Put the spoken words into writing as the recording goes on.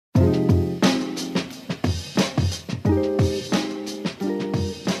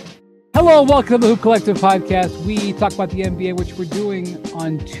Hello, welcome to the Hoop Collective podcast. We talk about the NBA, which we're doing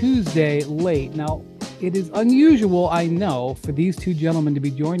on Tuesday late. Now, it is unusual, I know, for these two gentlemen to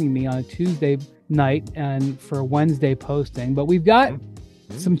be joining me on a Tuesday night and for Wednesday posting, but we've got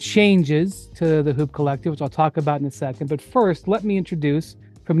some changes to the Hoop Collective, which I'll talk about in a second. But first, let me introduce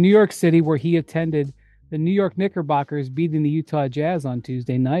from New York City, where he attended the New York Knickerbockers beating the Utah Jazz on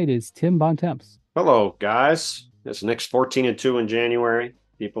Tuesday night, is Tim Bontemps. Hello, guys. It's Knicks 14-2 in January.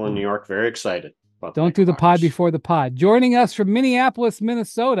 People in New York very excited about Don't do the pod before the pod. Joining us from Minneapolis,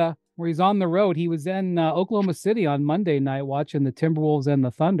 Minnesota, where he's on the road. He was in Oklahoma City on Monday night watching the Timberwolves and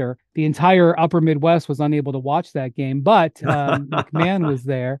the Thunder. The entire upper Midwest was unable to watch that game, but McMahon was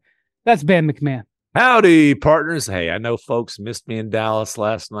there. That's Ben McMahon. Howdy, partners. Hey, I know folks missed me in Dallas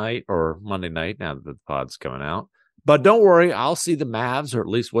last night or Monday night now that the pod's coming out. But don't worry, I'll see the Mavs, or at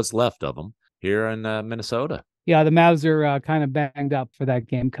least what's left of them, here in Minnesota. Yeah, the Mavs are kind of banged up for that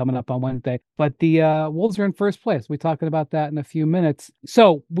game coming up on Wednesday. But the Wolves are in first place. We're talking about that in a few minutes.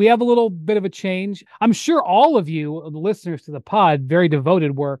 So we have a little bit of a change. I'm sure all of you, the listeners to the pod, very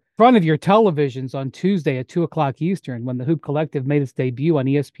devoted, were in front of your televisions on Tuesday at 2 o'clock Eastern when the Hoop Collective made its debut on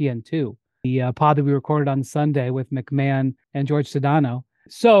ESPN2, the pod that we recorded on Sunday with McMahon and George Sedano.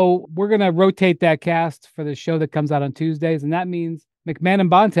 So we're going to rotate that cast for the show that comes out on Tuesdays, and that means McMahon and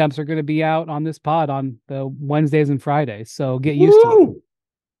Bontemps are going to be out on this pod on the Wednesdays and Fridays. So get used to it.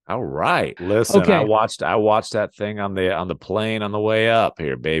 All right. Listen, okay. I watched that thing on the plane on the way up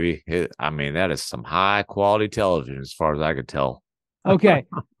here, baby. That is some high quality television as far as I could tell. Okay.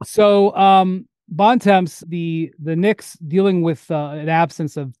 So Bontemps, the Knicks dealing with an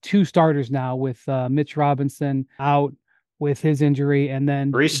absence of two starters now, with Mitch Robinson out with his injury, and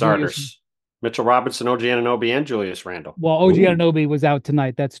then three starters. Mitchell Robinson, OG Anunoby, and Julius Randle. Well, OG Anunoby was out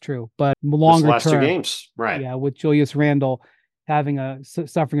tonight. That's true. But longer last term, 2 games. Right. Yeah, with Julius Randle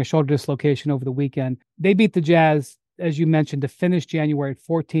suffering a shoulder dislocation over the weekend. They beat the Jazz, as you mentioned, to finish January at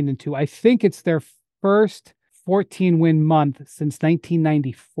 14-2. I think it's their first 14-win month since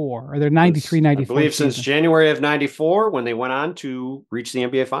 1994, or their 93-94 I believe season. Since January of 94, when they went on to reach the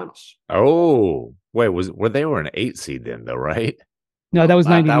NBA Finals. Oh, wait, they were an 8 seed then, though, right? No, that was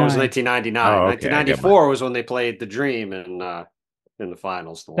 99. That was 1999. Oh, okay. 1994 was when they played the Dream in the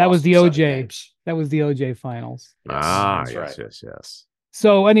finals. That was the OJ. That was the OJ finals. Yes.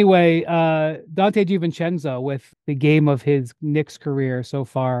 So anyway, Dante DiVincenzo, with the game of his Knicks career so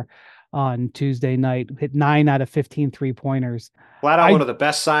far on Tuesday night, hit 9 out of 15 3-pointers. Flat out one of the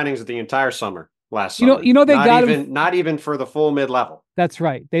best signings of the entire summer last summer. Not even for the full mid-level. That's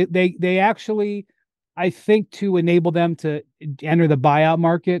right. They actually, I think, to enable them to enter the buyout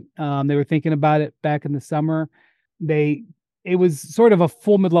market, they were thinking about it back in the summer. It was sort of a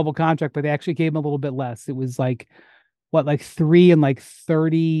full mid-level contract, but they actually gave him a little bit less. It was like 3 and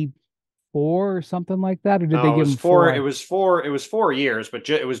 34 or something like that, or did they give him 4? It was 4 years, but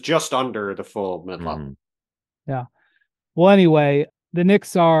it was just under the full mid-level. Mm-hmm. Yeah. Well, anyway, the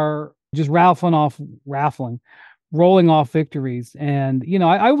Knicks are just rolling off victories. And,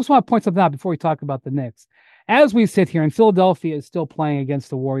 I always want to point something out before we talk about the Knicks. As we sit here, and Philadelphia is still playing against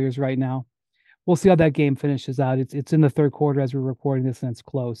the Warriors right now. We'll see how that game finishes out. It's in the third quarter as we're recording this, and it's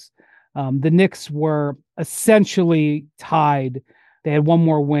close. The Knicks were essentially tied. They had one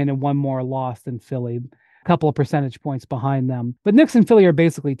more win and one more loss than Philly, a couple of percentage points behind them. But Knicks and Philly are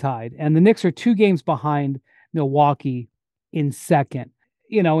basically tied, and the Knicks are 2 games behind Milwaukee in second.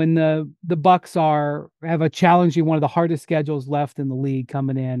 And the Bucks have a challenging, one of the hardest schedules left in the league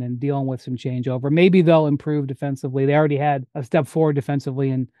coming in and dealing with some changeover. Maybe they'll improve defensively. They already had a step forward defensively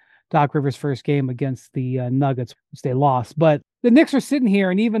in Doc Rivers' first game against the Nuggets, which they lost. But the Knicks are sitting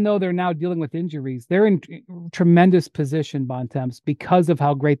here, and even though they're now dealing with injuries, they're in tremendous position, Bontemps, because of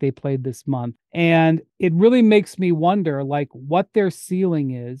how great they played this month. And it really makes me wonder, what their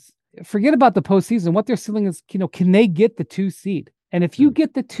ceiling is. Forget about the postseason. What their ceiling is, can they get the 2 seed? And if you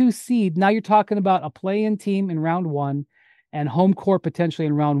get the 2 seed, now you're talking about a play-in team in round 1 and home court potentially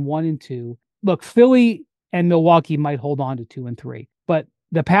in round 1 and 2. Look, Philly and Milwaukee might hold on to 2 and 3, but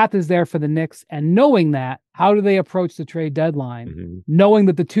the path is there for the Knicks. And knowing that, how do they approach the trade deadline? Mm-hmm. Knowing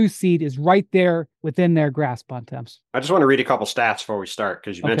that the 2 seed is right there within their grasp, Bontemps. I just want to read a couple stats before we start,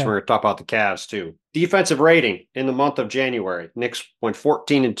 because you mentioned we're going to talk about the Cavs too. Defensive rating in the month of January. Knicks went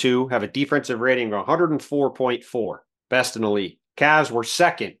 14-2, have a defensive rating of 104.4, best in the league. Cavs were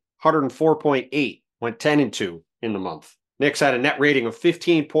second, 104.8, went 10-2 in the month. Knicks had a net rating of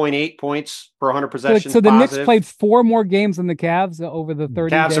 15.8 points per 100 possessions. So the Knicks played 4 more games than the Cavs over the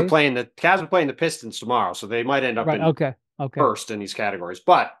 30 days? Cavs are playing the Pistons tomorrow, so they might end up first in these categories.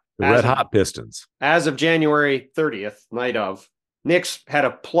 But the red hot Pistons. As of January 30th, night of, Knicks had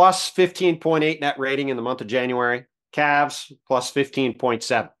a plus 15.8 net rating in the month of January. Cavs plus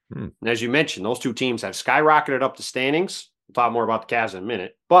 15.7. And as you mentioned, those two teams have skyrocketed up the standings. We'll talk more about the Cavs in a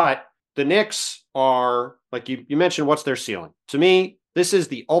minute. But the Knicks are, like you mentioned, what's their ceiling? To me, this is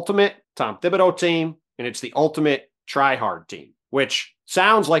the ultimate Tom Thibodeau team, and it's the ultimate try-hard team, which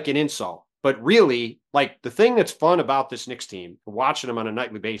sounds like an insult. But really, like, the thing that's fun about this Knicks team, watching them on a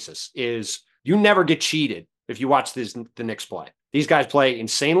nightly basis, is you never get cheated if you watch the Knicks play. These guys play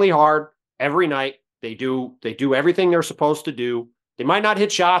insanely hard every night. They do everything they're supposed to do. They might not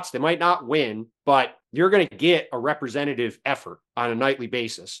hit shots, they might not win, but you're going to get a representative effort on a nightly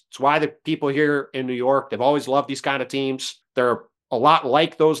basis. It's why the people here in New York, they've always loved these kind of teams. They're a lot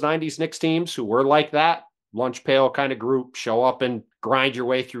like those 90s Knicks teams who were like that. Lunch pail kind of group, show up and grind your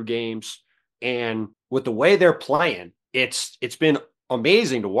way through games. And with the way they're playing, it's been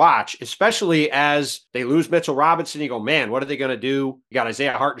amazing to watch, especially as they lose Mitchell Robinson. You go, man, what are they going to do? You got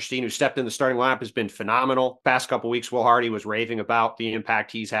Isaiah Hartenstein, who stepped in the starting lineup, has been phenomenal. Past couple of weeks, Will Hardy was raving about the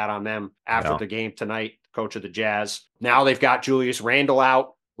impact he's had on them after the game tonight, coach of the Jazz. Now they've got Julius Randle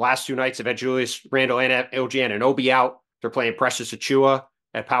out. Last two nights, they've had Julius Randle and OG Anunoby out. They're playing Precious Achiuwa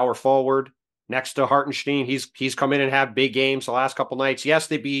at power forward next to Hartenstein. He's come in and had big games the last couple nights. Yes,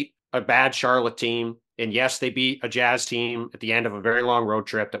 they beat a bad Charlotte team. And yes, they beat a Jazz team at the end of a very long road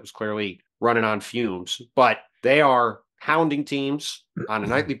trip that was clearly running on fumes. But they are hounding teams on a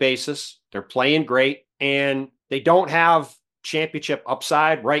nightly basis. They're playing great. And they don't have championship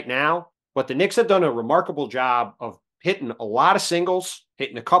upside right now. But the Knicks have done a remarkable job of hitting a lot of singles,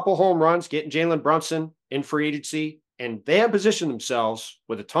 hitting a couple home runs, getting Jalen Brunson in free agency. And they have positioned themselves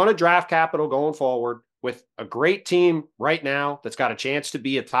with a ton of draft capital going forward, with a great team right now that's got a chance to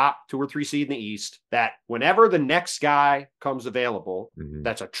be a top 2 or 3 seed in the East, that whenever the next guy comes available,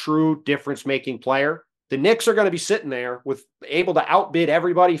 that's a true difference-making player, the Knicks are going to be sitting there with able to outbid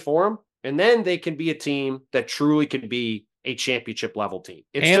everybody for them, and then they can be a team that truly can be a championship level team.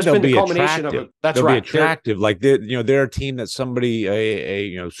 It's and just they'll been the be culmination attractive. of it. That's they'll right. Be attractive. Like they're a team that somebody, a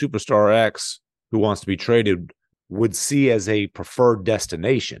superstar X who wants to be traded would see as a preferred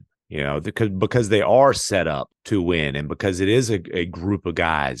destination. Because they are set up to win, and because it is a group of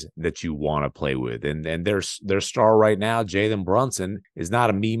guys that you want to play with. And their star right now, Jalen Brunson, is not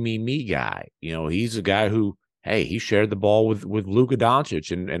a me guy. He's a guy who, hey, he shared the ball with Luka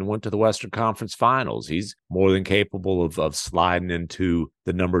Doncic and went to the Western Conference Finals. He's more than capable of sliding into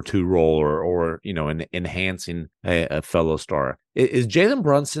the number 2 role or enhancing a fellow star. Is Jalen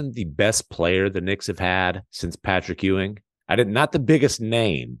Brunson the best player the Knicks have had since Patrick Ewing? Not the biggest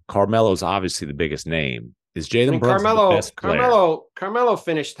name. Carmelo's obviously the biggest name. Is Jalen Brunson the best player? Carmelo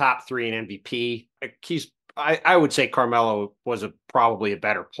finished top 3 in MVP. I would say Carmelo was probably a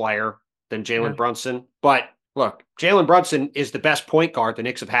better player than Jalen Brunson. But look, Jalen Brunson is the best point guard the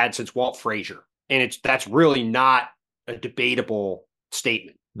Knicks have had since Walt Frazier. And that's really not a debatable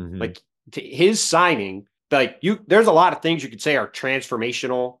statement. Like, his signing, there's a lot of things you could say are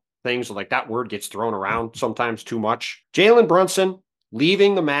transformational things, like that word gets thrown around sometimes too much. Jalen Brunson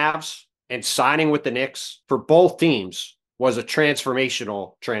leaving the Mavs and signing with the Knicks for both teams was a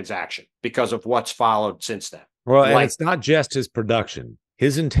transformational transaction because of what's followed since then. Well, and it's not just his production.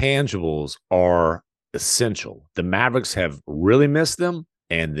 His intangibles are essential. The Mavericks have really missed them,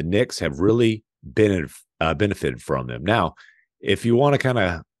 and the Knicks have really benefited from them. Now, if you want to kind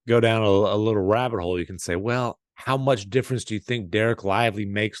of go down a little rabbit hole, you can say, well, how much difference do you think Derek Lively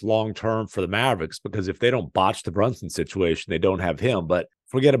makes long-term for the Mavericks? Because if they don't botch the Brunson situation, they don't have him. But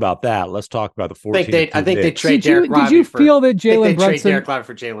forget about that. Let's talk about the 14. I think they trade Derek Lively. Did you feel that Jalen Brunson trade Derek Lively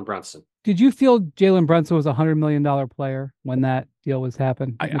for Jalen Brunson? Did you feel Jalen Brunson was a $100 million player when that deal was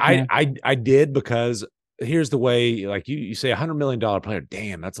happening? I did, because here's the way, like you say, $100 million player,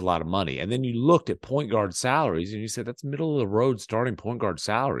 damn, that's a lot of money. And then you looked at point guard salaries and you said, that's middle of the road starting point guard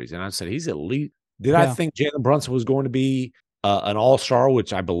salaries. And I said, he's at least. I think Jalen Brunson was going to be an all-star,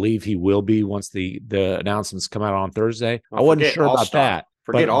 which I believe he will be once the announcements come out on Thursday? I wasn't sure about that.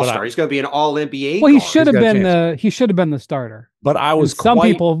 Forget all-star. He's going to be an all-NBA. Well, he should have been the starter. But I was some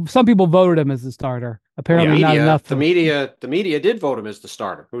people voted him as the starter. Apparently not enough. The media did vote him as the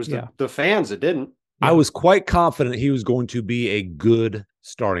starter. It was the fans that didn't. Yeah. I was quite confident he was going to be a good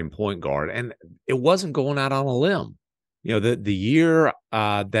starting point guard, and it wasn't going out on a limb. The year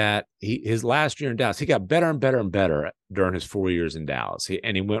that his last year in Dallas, he got better and better and better during his 4 years in Dallas.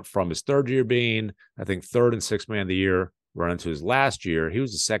 He went from his third year being, I think, 3rd and 6th man of the year, run into his last year. He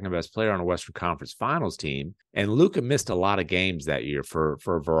was the second best player on a Western Conference Finals team. And Luka missed a lot of games that year for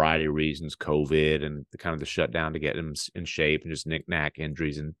a variety of reasons, COVID and the shutdown to get him in shape and just knick-knack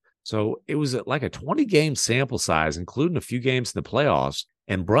injuries and So it was like a 20-game sample size, including a few games in the playoffs.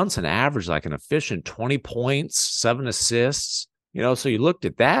 And Brunson averaged like an efficient 20 points, 7 assists. So you looked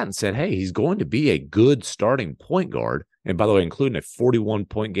at that and said, hey, he's going to be a good starting point guard. And by the way, including a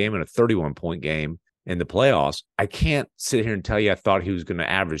 41-point game and a 31-point game in the playoffs, I can't sit here and tell you I thought he was going to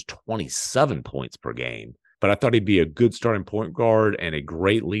average 27 points per game, but I thought he'd be a good starting point guard and a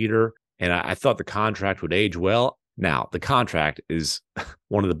great leader. And I thought the contract would age well. Now, the contract is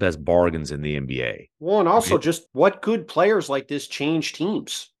one of the best bargains in the NBA. Well, and also just what good players like this change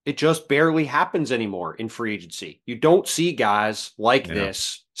teams. It just barely happens anymore in free agency. You don't see guys like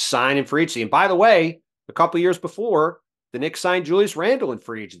this sign in free agency. And by the way, a couple of years before, the Knicks signed Julius Randle in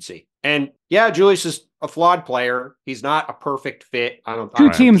free agency. And yeah, Julius is a flawed player. He's not a perfect fit.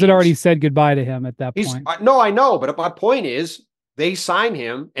 Two teams had already said goodbye to him at that point. No, I know. But my point is, they sign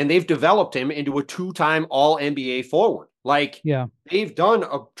him and they've developed him into a 2-time All-NBA forward. They've done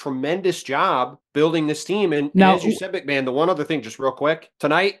a tremendous job building this team. And as you said, McMahon, the one other thing, just real quick,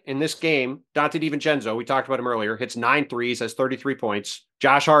 tonight in this game, Dante DiVincenzo, we talked about him earlier, hits 9 threes, has 33 points.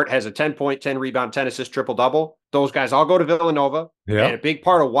 Josh Hart has a 10-point, 10 rebound, 10 assist, triple-double. Those guys all go to Villanova. Yeah. And a big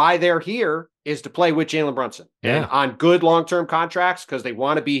part of why they're here is to play with Jalen Brunson and on good long-term contracts because they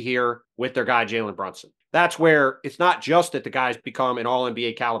want to be here with their guy, Jalen Brunson. That's where it's not just that the guys become an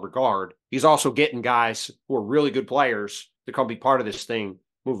all-NBA caliber guard. He's also getting guys who are really good players to come be part of this thing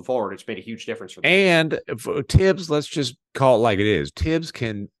moving forward. It's made a huge difference for them. And for Tibbs, let's just call it like it is. Tibbs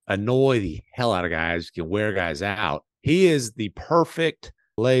can annoy the hell out of guys, can wear guys out. He is the perfect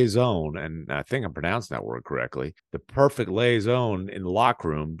liaison, and I think I'm pronouncing that word correctly, the perfect liaison in the locker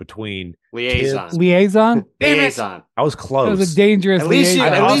room between liaison. I was close. It was a dangerous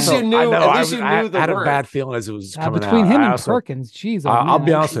liaison. At least you knew the I had word. A bad feeling as it was coming between out. him and Perkins. Jeez, I'll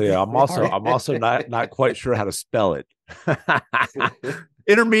be honest with you. I'm also not quite sure how to spell it.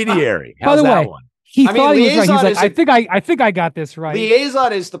 Intermediary. How's By the that way, one? He thought he was right. He's like, I think I got this right.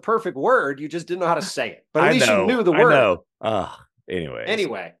 Liaison is the perfect word. You just didn't know how to say it. But at least you knew the word. I know.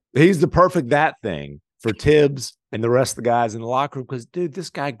 Anyway. He's the perfect that thing for Tibbs and the rest of the guys in the locker room because, dude, this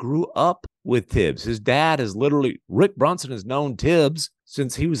guy grew up with Tibbs. His dad is Rick Brunson has known Tibbs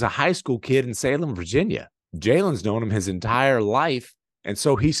since he was a high school kid in Salem, Virginia. Jalen's known him his entire life. And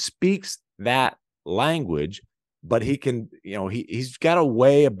so he speaks that language, but he can, he's got a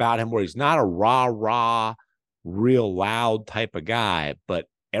way about him where he's not a rah-rah, real loud type of guy, but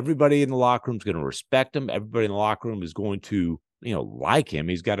everybody in the locker room is going to respect him. Everybody in the locker room is going to, like him.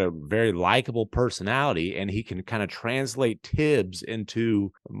 He's got a very likable personality, and he can kind of translate Tibbs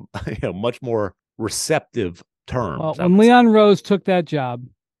into, much more receptive terms. Well, when Leon Rose took that job,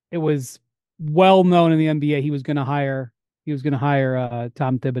 it was well known in the NBA he was going to hire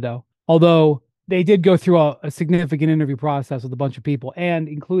Tom Thibodeau. Although they did go through a significant interview process with a bunch of people, and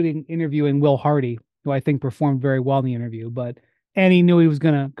including interviewing Will Hardy, who I think performed very well in the interview, and he knew he was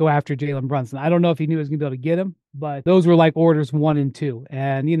going to go after Jalen Brunson. I don't know if he knew he was going to be able to get him, but those were like orders 1 and 2.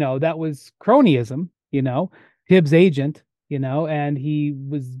 And, that was cronyism, Tibbs' agent, and he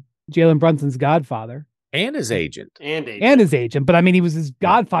was Jalen Brunson's godfather. And his agent. And his agent. But, he was his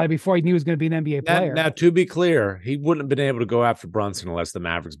godfather before he knew he was going to be an NBA player. Now, to be clear, he wouldn't have been able to go after Brunson unless the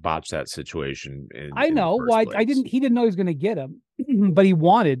Mavericks botched that situation. I know. Well, he didn't know he was going to get him, but he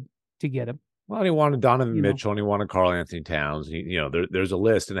wanted to get him. Well, he wanted Donovan Mitchell and he wanted Karl Anthony Towns. There's a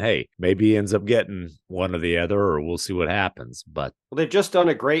list, and hey, maybe he ends up getting one or the other, or we'll see what happens. But they've just done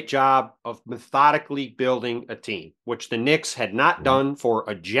a great job of methodically building a team, which the Knicks had not done for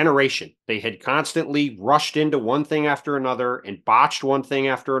a generation. They had constantly rushed into one thing after another and botched one thing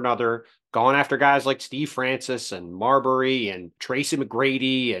after another, gone after guys like Steve Francis and Marbury and Tracy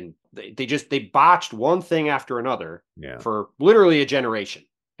McGrady, and they botched one thing after another for literally a generation.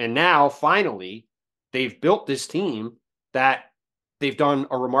 And now, finally, they've built this team that they've done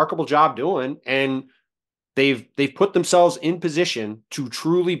a remarkable job doing, and they've put themselves in position to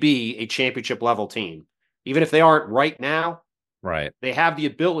truly be a championship level team. Even if they aren't right now, right? They have the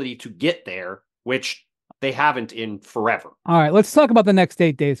ability to get there, which they haven't in forever. All right, let's talk about the next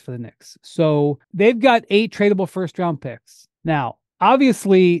 8 days for the Knicks. So they've got 8 tradable first-round picks. Now,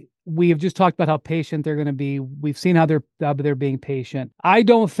 obviously, we have just talked about how patient they're going to be. We've seen how they're being patient. I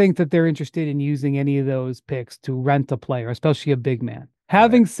don't think that they're interested in using any of those picks to rent a player, especially a big man.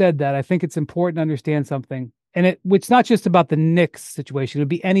 Having said that, I think it's important to understand something, and it's not just about the Knicks situation. It would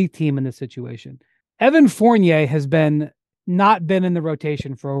be any team in this situation. Evan Fournier has not been in the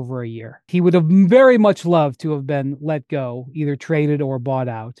rotation for over a year. He would have very much loved to have been let go, either traded or bought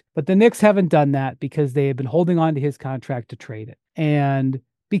out. But the Knicks haven't done that because they have been holding on to his contract to trade it. And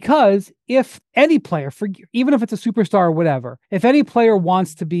Because if any player, even if it's a superstar or whatever, if any player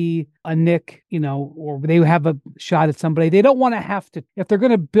wants to be a Knick, or they have a shot at somebody, they don't want to have to, if they're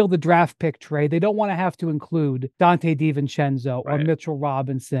going to build a draft pick trade, they don't want to have to include Dante DiVincenzo or Mitchell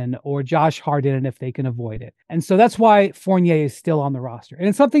Robinson or Josh Harden if they can avoid it. And so that's why Fournier is still on the roster. And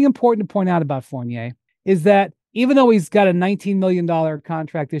it's something important to point out about Fournier is that even though he's got a $19 million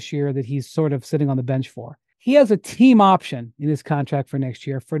contract this year that he's sort of sitting on the bench for, he has a team option in his contract for next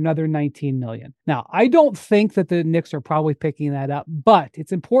year for another $19 million. Now, I don't think that the Knicks are probably picking that up, but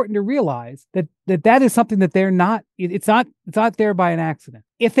it's important to realize that is something that they're not, it's not there by an accident.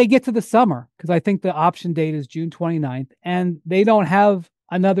 If they get to the summer, because I think the option date is June 29th, and they don't have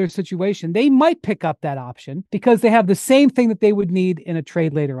another situation, they might pick up that option because they have the same thing that they would need in a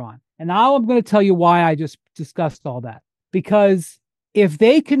trade later on. And now I'm going to tell you why I just discussed all that. Because if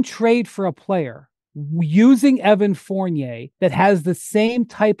they can trade for a player using Evan Fournier that has the same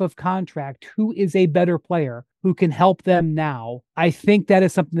type of contract, who is a better player, who can help them now, I think that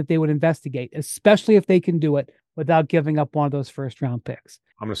is something that they would investigate, especially if they can do it without giving up one of those first-round picks.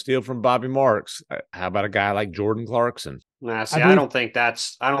 I'm going to steal from Bobby Marks. How about a guy like Jordan Clarkson? Nah, see, I don't think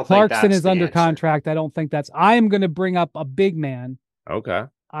that's Clarkson is under answer. contract. I don't think I am going to bring up a big man. Okay.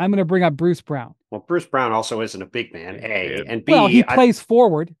 I'm going to bring up Bruce Brown. Well, Bruce Brown also isn't a big man, A, and B. Well, he plays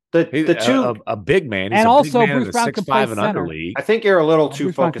forward. The two a big man, he's and a also big man Bruce Brown can play and under center. league. I think you're a little too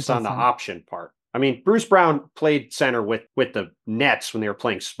Bruce Brown focused can on the play center. option part. I mean, Bruce Brown played center with the Nets when they were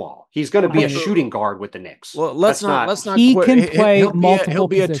playing small. He's going to be a shooting guard with the Knicks. Well, let's not. He can play multiple He'll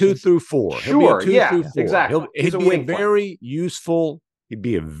be a 2 through 4. Sure, Exactly. He's He'd a be wing a very useful. He'd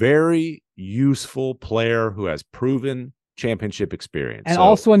be a very useful player who has proven championship experience. And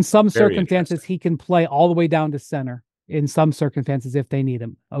also in some very circumstances, he can play all the way down to center in some circumstances if they need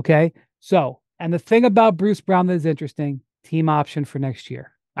him. Okay. So, and the thing about Bruce Brown that is interesting, team option for next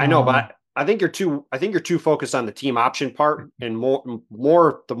year. I know, but I think you're too focused on the team option part, and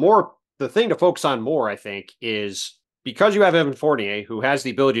the thing to focus on more, I think, is because you have Evan Fournier, who has the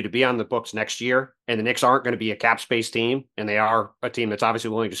ability to be on the books next year, and the Knicks aren't going to be a cap space team, and they are a team that's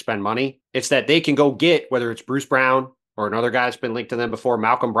obviously willing to spend money. It's that they can go get, whether it's Bruce Brown or another guy that's been linked to them before,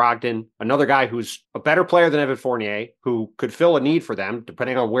 Malcolm Brogdon, another guy who's a better player than Evan Fournier, who could fill a need for them,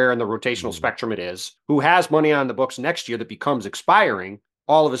 depending on where in the rotational spectrum it is, who has money on the books next year that becomes expiring.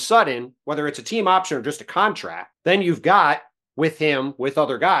 All of a sudden, whether it's a team option or just a contract, then you've got with him, with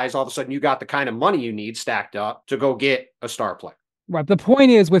other guys, all of a sudden you got the kind of money you need stacked up to go get a star player. Right. The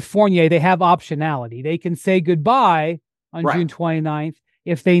point is with Fournier, they have optionality. They can say goodbye on June 29th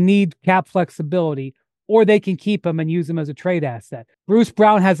if they need cap flexibility, or they can keep him and use him as a trade asset. Bruce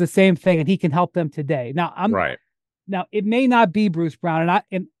Brown has the same thing, and he can help them today. Now, Now, it may not be Bruce Brown,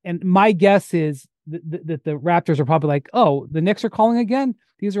 and my guess is that the Raptors are probably like, oh, the Knicks are calling again?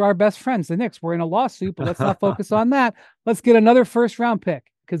 These are our best friends, the Knicks. We're in a lawsuit, but let's not focus on that. Let's get another first-round pick,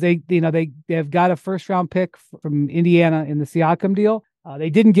 because they've got a first-round pick from Indiana in the Siakam deal. They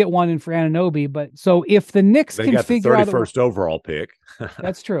didn't get one in for Anunoby, but so if the Knicks can figure out... They got the 31st overall pick.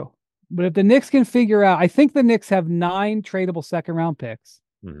 That's true. But if the Knicks can figure out... I think the Knicks have 9 tradable second-round picks.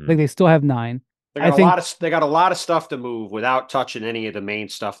 I think they still have 9. They got a lot of stuff to move without touching any of the main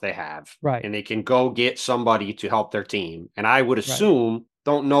stuff they have. Right. And they can go get somebody to help their team. And I would assume,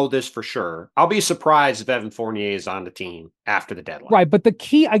 don't know this for sure, I'll be surprised if Evan Fournier is on the team after the deadline. Right. But the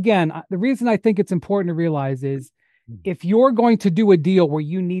key, again, the reason I think it's important to realize is if you're going to do a deal where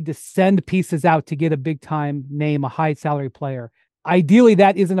you need to send pieces out to get a big time name, a high salary player, ideally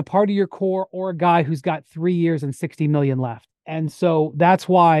that isn't a part of your core or a guy who's got 3 years and $60 million left. And so that's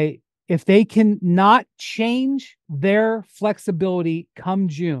why, if they can not change their flexibility come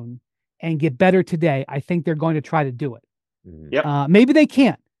June and get better today, I think they're going to try to do it. Yep. Maybe they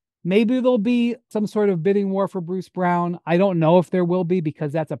can't. Maybe there'll be some sort of bidding war for Bruce Brown. I don't know if there will be,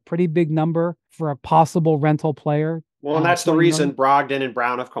 because that's a pretty big number for a possible rental player. Well, and that's the reason Brogdon and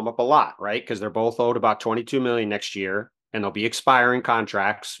Brown have come up a lot, right? Because they're both owed about $22 million next year, and they'll be expiring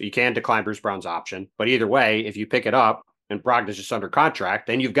contracts. You can decline Bruce Brown's option, but either way, if you pick it up, and Brogdon's just under contract,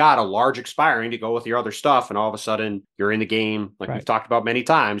 then you've got a large expiring to go with your other stuff, and all of a sudden you're in the game. Like we've talked about many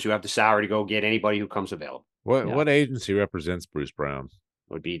times, you have the salary to go get anybody who comes available. What agency represents Bruce Brown?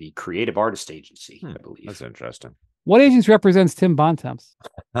 It would be the Creative Artist Agency, I believe. That's interesting. What agency represents Tim Bontemps?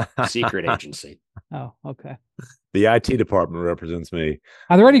 Secret agency. Oh, okay. The IT department represents me.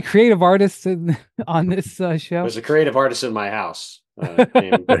 Are there any creative artists on this show? There's a creative artist in my house.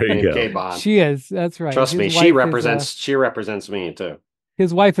 Named K-Bond. She is. That's right. Trust me, she represents me too.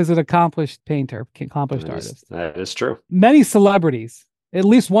 His wife is an accomplished painter, accomplished artist. That is true. Many celebrities at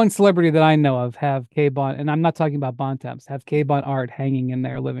least one celebrity that I know of have K-Bon, and I'm not talking about Bontemps, have K-Bon art hanging in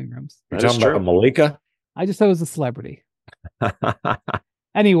their living rooms. You're talking about Malika? I just thought it was a celebrity.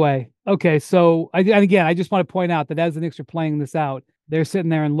 Anyway, okay, so and again, I just want to point out that as the Knicks are playing this out, they're sitting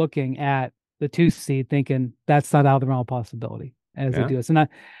there and looking at the 2 seed thinking that's not out of the realm of possibility as they do this. And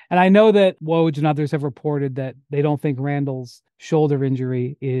I know that Woj and others have reported that they don't think Randall's shoulder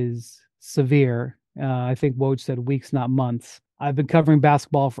injury is severe. I think Woj said weeks, not months. I've been covering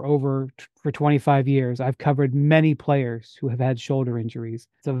basketball for 25 years. I've covered many players who have had shoulder injuries.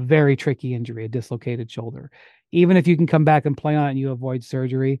 It's a very tricky injury, a dislocated shoulder. Even if you can come back and play on it and you avoid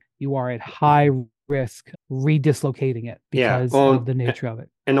surgery, you are at high risk redislocating it because of the nature of it.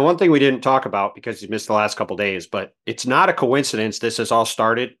 And the one thing we didn't talk about because you missed the last couple of days, but it's not a coincidence this has all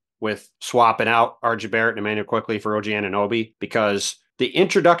started with swapping out R.J. Barrett and Emmanuel Quickley for OG Anunoby, because the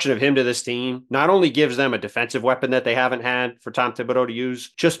introduction of him to this team not only gives them a defensive weapon that they haven't had for Tom Thibodeau to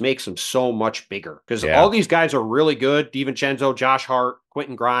use, just makes them so much bigger. Because all these guys are really good. DiVincenzo, Josh Hart,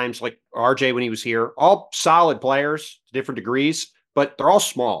 Quentin Grimes, like RJ when he was here, all solid players to different degrees, but they're all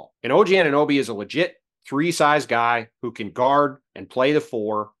small. And OG Anunoby is a legit 3-size guy who can guard and play the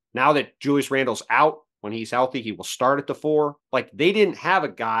 4. Now that Julius Randle's out, when he's healthy, he will start at the 4. Like, they didn't have a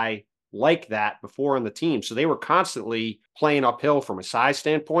guy like that before on the team. So they were constantly playing uphill from a size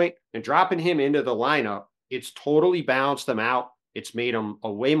standpoint, and dropping him into the lineup, it's totally balanced them out. It's made them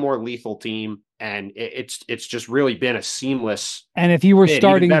a way more lethal team. And it's just really been a seamless. And if you were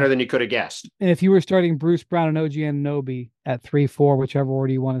starting better than you could have guessed. And if you were starting Bruce Brown and OG Anunoby at 3-4, whichever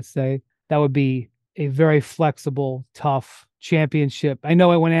order you want to say, that would be a very flexible, tough championship. I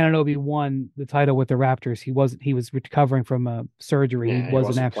know when Anunoby won the title with the Raptors, he was recovering from a surgery. Yeah, he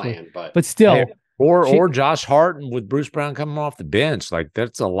wasn't actually playing, but still. Hey, or Josh Hart with Bruce Brown coming off the bench. Like,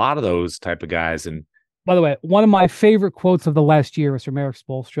 that's a lot of those type of guys. And by the way, one of my favorite quotes of the last year was from Eric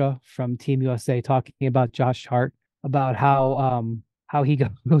Spoelstra from Team USA talking about Josh Hart, about how he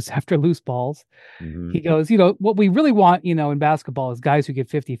goes after loose balls. He goes, what we really want, in basketball is guys who get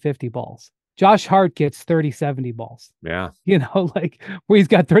 50-50 balls. Josh Hart gets 30-70 balls. Yeah. Like where he's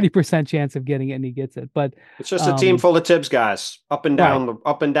got 30% chance of getting it and he gets it. But it's just a team full of Tibbs guys up and down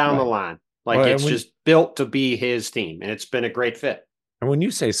the line. Like, it's just built to be his team, and it's been a great fit. And when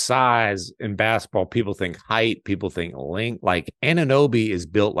you say size in basketball, people think height, people think length. Like, Anunoby is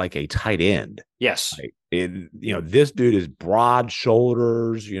built like a tight end. Yes. Like, this dude is broad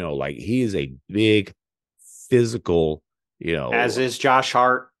shoulders, like he is a big physical, as is Josh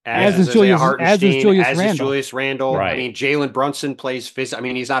Hart. As is Julius Randle. Right. I mean, Jalen Brunson plays physical. I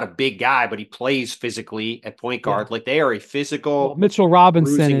mean, he's not a big guy, but he plays physically at point guard. Yeah. Like, they are a physical. Mitchell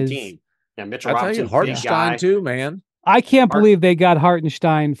Robinson is team. Yeah, Mitchell Robinson, Hartenstein too, man. I can't believe they got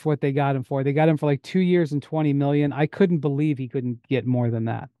Hartenstein for what they got him for. They got him for like 2 years and $20 million. I couldn't believe he couldn't get more than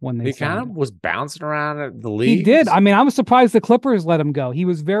that when they signed him. Was bouncing around at the league. He did. I mean, I was surprised the Clippers let him go. He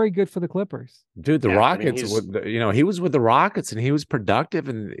was very good for the Clippers. Dude, the Rockets, he was with the Rockets and he was productive,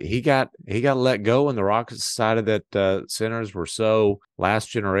 and he got let go, and the Rockets decided that centers were so last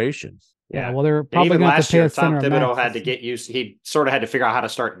generation. Yeah, well, they're probably even going to last pay year, a Tom center Thibodeau max. had to get used. He sort of had to figure out how to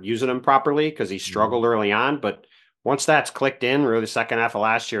start using them properly because he struggled early on. But once that's clicked in, really the second half of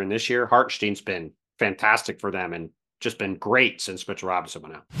last year and this year, Hartenstein's been fantastic for them and just been great since Mitchell Robinson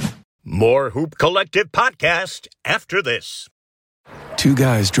went out. More Hoop Collective podcast after this. 2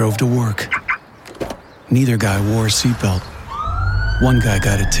 guys drove to work. Neither guy wore a seatbelt. One guy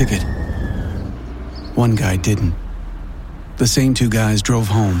got a ticket. One guy didn't. The same 2 guys drove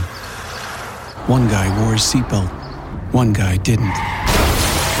home. One guy wore his seatbelt. One guy didn't.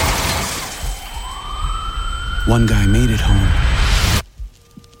 One guy made it home.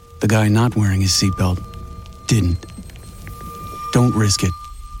 The guy not wearing his seatbelt didn't. Don't risk it.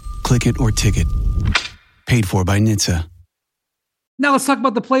 Click it or ticket. Paid for by NHTSA. Now let's talk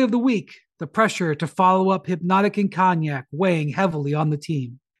about the play of the week. The pressure to follow up Hypnotic and Cognac weighing heavily on the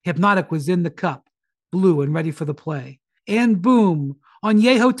team. Hypnotic was in the cup, blue and ready for the play. And boom,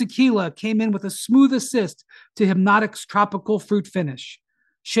 Añejo Tequila came in with a smooth assist to Hypnotic's tropical fruit finish.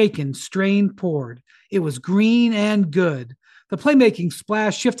 Shaken, strained, poured. It was green and good. The playmaking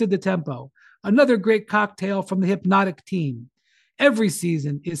splash shifted the tempo. Another great cocktail from the Hypnotic team. Every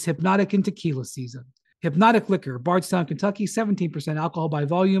season is Hypnotic and Tequila season. Hypnotic Liquor, Bardstown, Kentucky, 17% alcohol by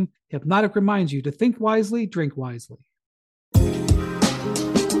volume. Hypnotic reminds you to think wisely, drink wisely.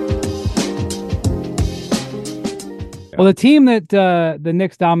 Well, the team that the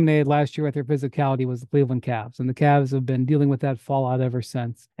Knicks dominated last year with their physicality was the Cleveland Cavs, and the Cavs have been dealing with that fallout ever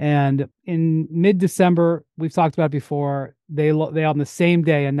since. And in mid-December, we've talked about it before, they on the same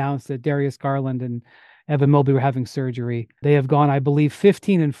day announced that Darius Garland and Evan Mobley were having surgery. They have gone, I believe,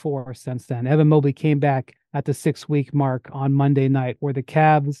 15-4 since then. Evan Mobley came back at the 6-week mark on Monday night, where the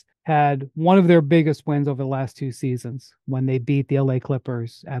Cavs had one of their biggest wins over the last 2 seasons when they beat the LA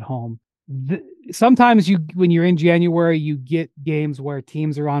Clippers at home. Sometimes when you're in January, you get games where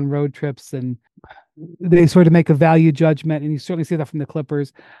teams are on road trips and they sort of make a value judgment, and you certainly see that from the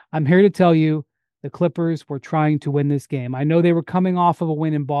Clippers. I'm here to tell you the Clippers were trying to win this game. I know they were coming off of a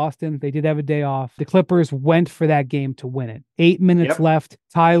win in Boston. They did have a day off. The Clippers went for that game to win it. 8 minutes left.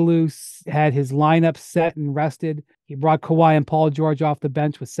 Ty Lue had his lineup set and rested. He brought Kawhi and Paul George off the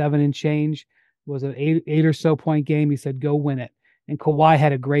bench with 7 and change. It was an eight or so point game. He said, go win it. And Kawhi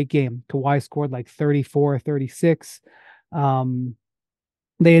had a great game. Kawhi scored like 34 or 36.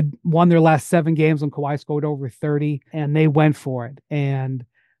 They had won their last 7 games when Kawhi scored over 30, and they went for it. And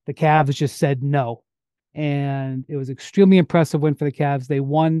the Cavs just said no. And it was extremely impressive win for the Cavs. They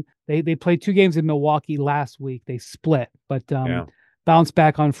won. They played 2 games in Milwaukee last week. They split, but bounced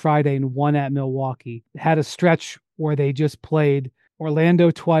back on Friday and won at Milwaukee. Had a stretch where they just played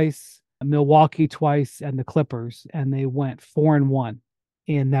Orlando twice, Milwaukee twice, and the Clippers, and they went 4-1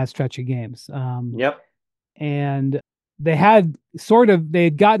 in that stretch of games. And they had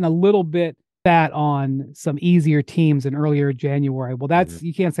gotten a little bit fat on some easier teams in earlier January. Well,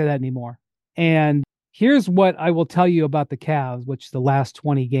 you can't say that anymore. And here's what I will tell you about the Cavs, which the last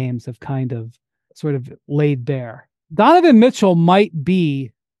 20 games have kind of sort of laid bare. Donovan Mitchell might be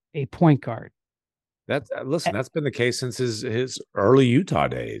a point guard. That's been the case since his early Utah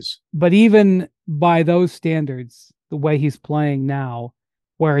days. But even by those standards, the way he's playing now,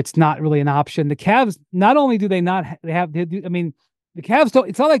 where it's not really an option, the Cavs, not only do the Cavs don't,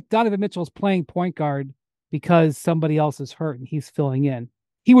 it's not like Donovan Mitchell is playing point guard because somebody else is hurt and he's filling in.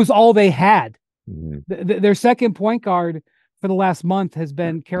 He was all they had. Their second point guard for the last month has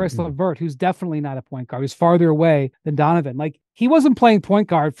been Karis LeVert, who's definitely not a point guard. He's farther away than Donovan. Like, he wasn't playing point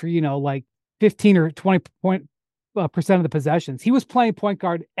guard for, like 15 or 20% of the possessions. He was playing point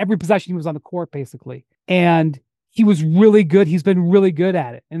guard every possession he was on the court, basically. And he was really good. He's been really good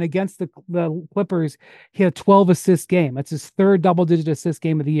at it. And against the Clippers, he had a 12 assist game. That's his 3rd double-digit assist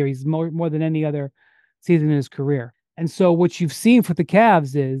game of the year. He's more than any other season in his career. And so what you've seen for the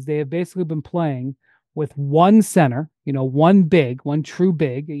Cavs is they have basically been playing with one center, one true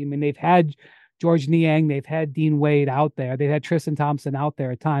big. I mean, they've had George Niang, they've had Dean Wade out there. They've had Tristan Thompson out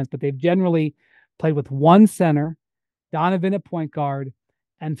there at times, but they've generally played with one center, Donovan at point guard,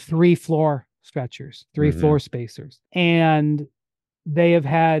 and 3 floor stretchers, 3 floor spacers. And they have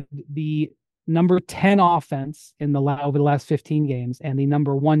had the number 10 offense over the last 15 games and the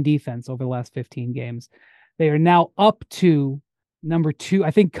number 1 defense over the last 15 games. They are now up to number 2,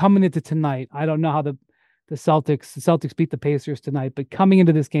 I think, coming into tonight. I don't know how the Celtics beat the Pacers tonight, but coming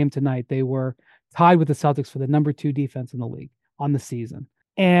into this game tonight, they were tied with the Celtics for the number 2 defense in the league on the season.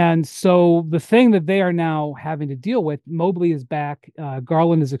 And so the thing that they are now having to deal with, Mobley is back.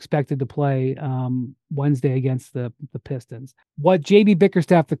 Garland is expected to play Wednesday against the Pistons. What JB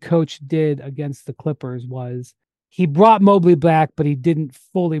Bickerstaff, the coach, did against the Clippers was he brought Mobley back, but he didn't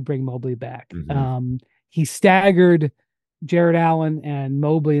fully bring Mobley back. He staggered Jared Allen and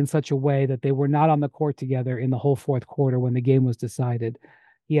Mobley in such a way that they were not on the court together in the whole 4th quarter when the game was decided.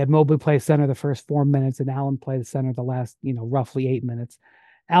 He had Mobley play center the first 4 minutes and Allen play the center the last, roughly 8 minutes.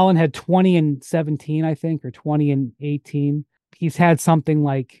 Allen had 20 and 17, I think, or 20 and 18. He's had something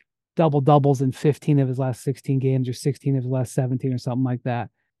like double-doubles in 15 of his last 16 games or 16 of his last 17 or something like that.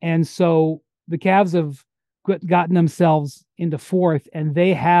 And so the Cavs have gotten themselves into 4th, and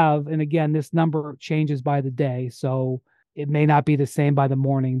they have, and again, this number changes by the day, so it may not be the same by the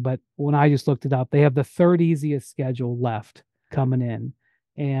morning, but when I just looked it up, they have the 3rd easiest schedule left coming in,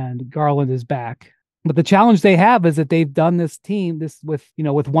 and Garland is back. But the challenge they have is that they've done this with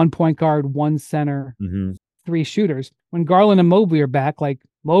 1 point guard, 1 center, 3 shooters. When Garland and Mobley are back, like,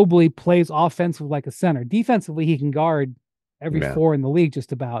 Mobley plays offensively like a center. Defensively, he can guard every 4 in the league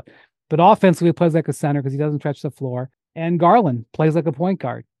just about. But offensively, he plays like a center because he doesn't stretch the floor. And Garland plays like a point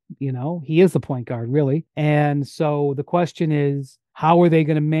guard. He is the point guard, really. And so the question is, how are they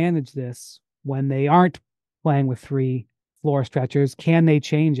going to manage this when they aren't playing with 3 floor stretchers? Can they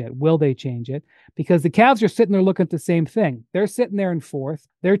change it? Will they change it? Because the Cavs are sitting there looking at the same thing. They're sitting there in 4th.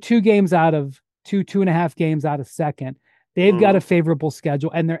 They're 2.5 games out of 2nd. They've got a favorable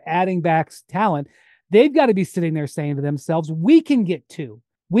schedule, and they're adding back talent. They've got to be sitting there saying to themselves, we can get 2.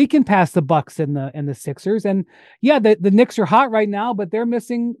 We can pass the Bucks and the Sixers. And yeah, the Knicks are hot right now, but they're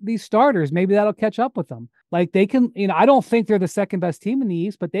missing these starters. Maybe that'll catch up with them. Like, they can, I don't think they're the 2nd best team in the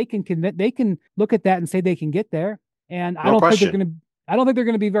East, but they can look at that and say they can get there. And I don't think I don't think they're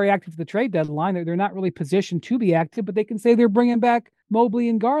going to be very active for the trade deadline. They're not really positioned to be active, but they can say they're bringing back Mobley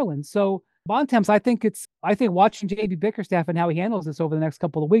and Garland. So Bontemps, I think watching JB Bickerstaff and how he handles this over the next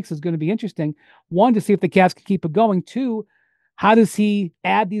couple of weeks is going to be interesting. One, to see if the Cavs can keep it going. Two, how does he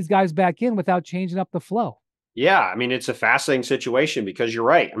add these guys back in without changing up the flow? Yeah, I mean, it's a fascinating situation because you're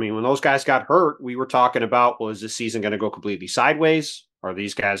right. I mean, when those guys got hurt, we were talking about, well, is this season going to go completely sideways? Are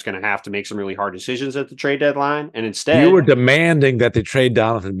these guys going to have to make some really hard decisions at the trade deadline? And instead, you were demanding that they trade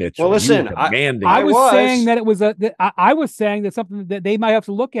Donovan Mitchell. Well, listen, I was saying that it was I was saying that something that they might have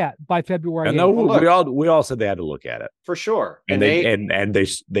to look at by February. I know we all said they had to look at it for sure, and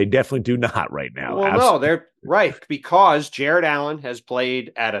they definitely do not right now. Well, no, they're right, because Jared Allen has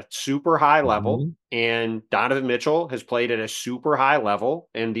played at a super high level, and Donovan Mitchell has played at a super high level.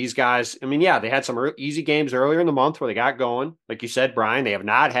 And these guys, I mean, yeah, they had some easy games earlier in the month where they got going. Like you said, Brian, they have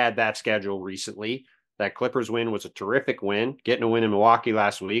not had that schedule recently. That Clippers win was a terrific win. Getting a win in Milwaukee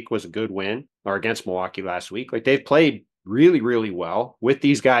last week was a good win, or against Milwaukee last week. Like, they've played really, really well with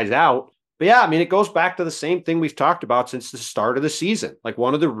these guys out. But yeah, I mean, it goes back to the same thing we've talked about since the start of the season. Like,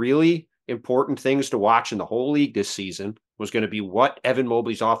 one of the really important things to watch in the whole league this season was going to be what Evan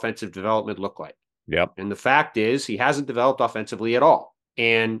Mobley's offensive development looked like. Yep. And the fact is, he hasn't developed offensively at all.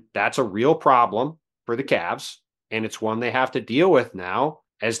 And that's a real problem for the Cavs. And it's one they have to deal with now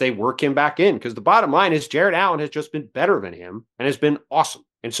as they work him back in. Because the bottom line is Jared Allen has just been better than him and has been awesome.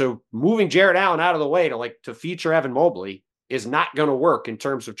 And so moving Jared Allen out of the way to feature Evan Mobley is not going to work in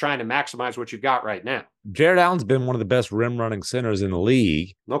terms of trying to maximize what you've got right now. Jared Allen's been one of the best rim running centers in the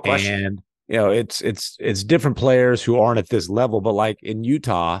league. No question. And it's different players who aren't at this level, but like in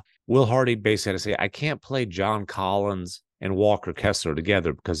Utah, Will Hardy basically had to say, I can't play John Collins and Walker Kessler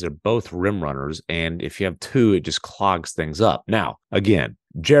together because they're both rim runners. And if you have two, it just clogs things up. Now, again,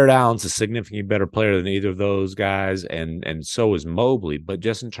 Jared Allen's a significantly better player than either of those guys, and so is Mobley. But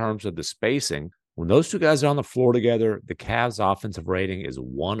just in terms of the spacing, when those two guys are on the floor together, the Cavs' offensive rating is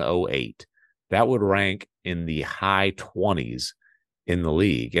 108. That would rank in the high 20s in the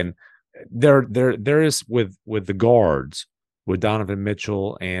league. And there is with the guards, with Donovan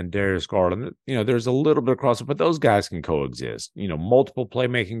Mitchell and Darius Garland, there's a little bit of crossover, but those guys can coexist. Multiple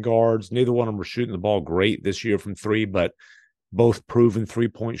playmaking guards. Neither one of them were shooting the ball great this year from three, but both proven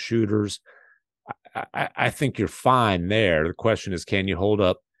three-point shooters. I think you're fine there. The question is, can you hold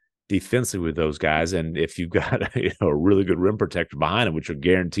up defensively with those guys? And if you've got a really good rim protector behind them, which you're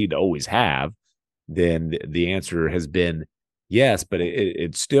guaranteed to always have, then the answer has been yes. But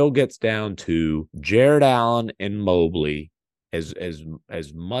it still gets down to Jared Allen and Mobley. As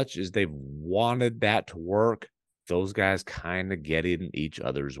much as they've wanted that to work, those guys kind of get in each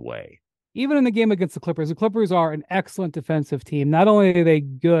other's way. Even in the game against the Clippers are an excellent defensive team. Not only are they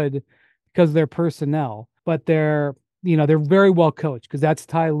good because of their personnel, but they're very well coached because that's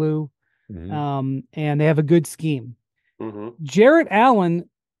Ty Lue, and they have a good scheme. Jared Allen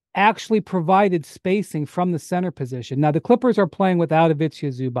actually provided spacing from the center position. Now, the Clippers are playing without Ivica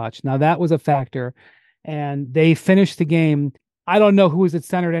Zubac. Now, that was a factor, and they finished the game. I don't know who was at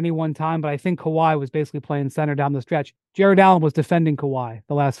center at any one time, but I think Kawhi was basically playing center down the stretch. Jared Allen was defending Kawhi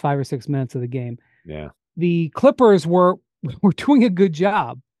the last 5 or 6 minutes of the game. Yeah. The Clippers were doing a good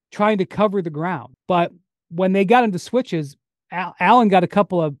job trying to cover the ground. But when they got into switches, Allen got a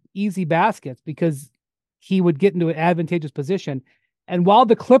couple of easy baskets because he would get into an advantageous position. And while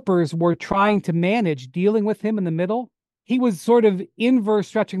the Clippers were trying to manage dealing with him in the middle, he was sort of inverse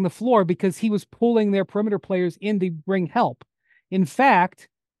stretching the floor because he was pulling their perimeter players in to bring help. In fact,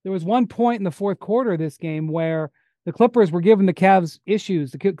 there was one point in the fourth quarter of this game where the Clippers were giving the Cavs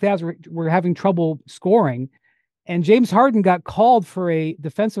issues. The Cavs were having trouble scoring, and James Harden got called for a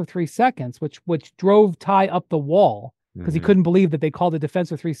defensive 3 seconds, which drove Ty up the wall because he couldn't believe that they called a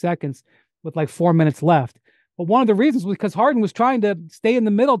defensive 3 seconds with like 4 minutes left. But one of the reasons was because Harden was trying to stay in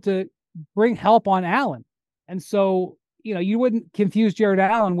the middle to bring help on Allen. And so, you wouldn't confuse Jared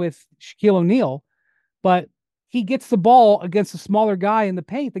Allen with Shaquille O'Neal, but he gets the ball against a smaller guy in the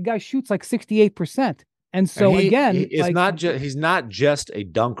paint. The guy shoots like 68%. And so he's not just a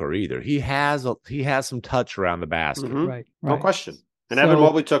dunker either. He has some touch around the basket. Right. No question. And Evan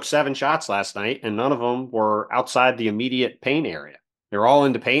Mobley took 7 shots last night, and none of them were outside the immediate paint area. They're all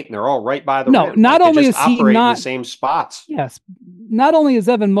in the paint, and they're all right by the rim. Not only is he not in the same spots. Yes. Not only has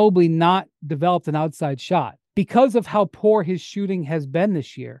Evan Mobley not developed an outside shot, because of how poor his shooting has been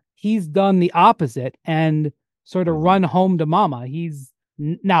this year, he's done the opposite and sort of run home to mama.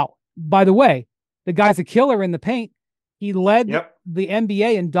 Now, by the way, the guy's a killer in the paint. He led the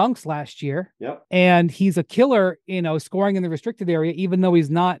NBA in dunks last year. And he's a killer, scoring in the restricted area, even though he's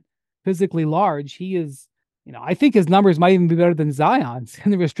not physically large. He is I think his numbers might even be better than Zion's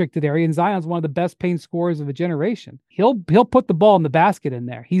in the restricted area. And Zion's one of the best paint scorers of a generation. He'll put the ball in the basket in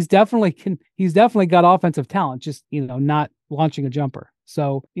there. He's definitely got offensive talent, just, not launching a jumper.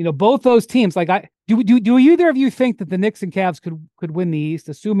 So, both those teams, do either of you think that the Knicks and Cavs could win the East,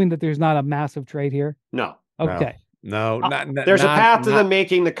 assuming that there's not a massive trade here? No. Okay. No, there's a path to them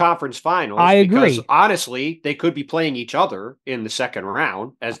making the conference finals. I agree. Because honestly, they could be playing each other in the second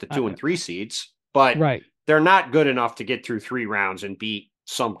round as the 2 and 3 seeds, but they're not good enough to get through 3 rounds and beat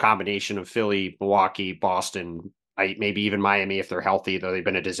some combination of Philly, Milwaukee, Boston, maybe even Miami if they're healthy, though they've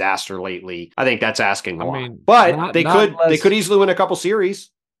been a disaster lately. I think that's asking a lot. But they could easily win a couple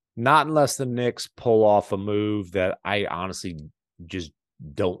series. Not unless the Knicks pull off a move that I honestly just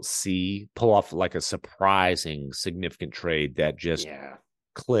don't see, pull off like a surprising significant trade that just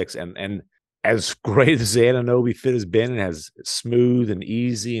clicks. And as great as the Anunoby fit has been, and as smooth and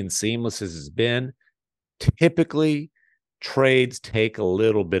easy and seamless as it's been, typically trades take a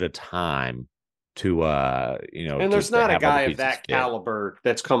little bit of time to and there's not a guy of that caliber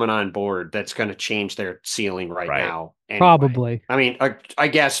that's coming on board that's going to change their ceiling right now anyway. Probably. I mean, I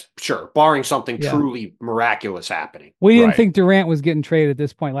guess, sure, barring something truly miraculous happening. We didn't think Durant was getting traded at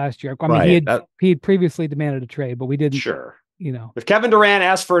this point last year. I mean, he had previously demanded a trade, but we didn't. Sure. If Kevin Durant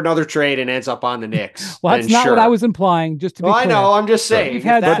asks for another trade and ends up on the Knicks, well, that's not what I was implying. Just to be clear. I know. I'm just saying. We've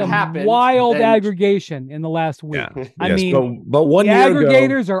had some wild aggregation in the last week. Yeah. I mean, but 1 year ago,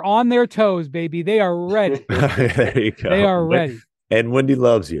 aggregators are on their toes, baby. They are ready. There you go. They are ready. And Wendy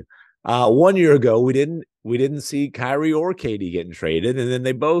loves you. 1 year ago, we didn't see Kyrie or Katie getting traded, and then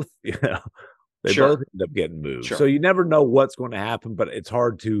they both, both end up getting moved. Sure. So you never know what's going to happen, but it's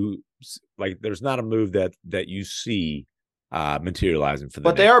hard to there's not a move that you see materializing for them.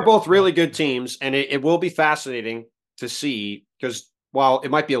 But they are both really good teams, and it will be fascinating to see, because while it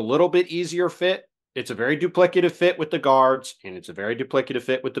might be a little bit easier fit, it's a very duplicative fit with the guards, and it's a very duplicative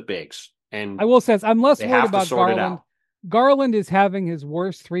fit with the bigs. And I will say, I'm less worried about Garland. Garland is having his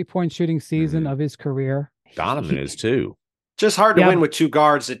worst 3-point shooting season of his career. Donovan is too. Just hard to win with 2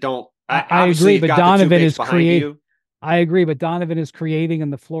 guards that don't. I agree, but Donovan is creating. I agree, but Donovan is creating,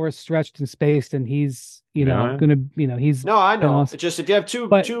 and the floor is stretched and spaced, and he's he's no, I know. It's just if you have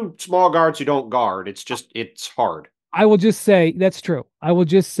two small guards who don't guard, it's hard. I will just say that's true. I will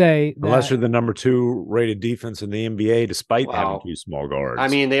just say that, unless you're the number 2 rated defense in the NBA, despite having 2 small guards. I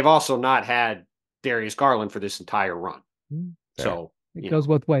mean, they've also not had Darius Garland for this entire run, so it goes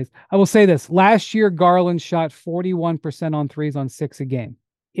both ways. I will say this: last year, Garland shot 41% on threes on 6 a game.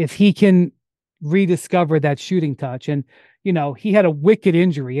 If he can rediscover that shooting touch, and he had a wicked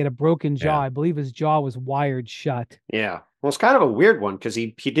injury, he had a broken jaw. I believe his jaw was wired shut. Well, it's kind of a weird one, because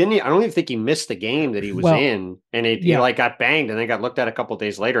he didn't. I don't even think he missed the game that he was in, and he got banged, and then got looked at a couple of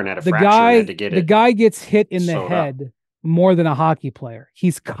days later and had a fracture. And had to get the guy gets hit in the head more than a hockey player.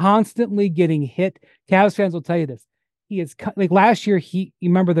 He's constantly getting hit. Cavs fans will tell you this. He is last year. You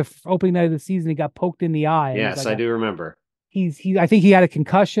remember the opening night of the season, he got poked in the eye. Yes, I do remember. I think he had a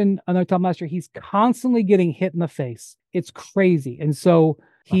concussion another time last year. He's constantly getting hit in the face. It's crazy. And so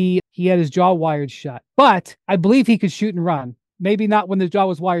he had his jaw wired shut. But I believe he could shoot and run. Maybe not when the jaw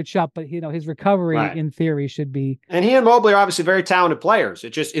was wired shut, but his recovery in theory should be. And he and Mobley are obviously very talented players.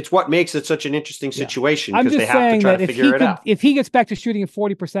 It's what makes it such an interesting situation, because they have to try to figure it out. If he gets back to shooting at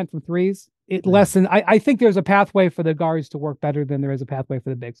 40% from threes, I think there's a pathway for the guards to work better than there is a pathway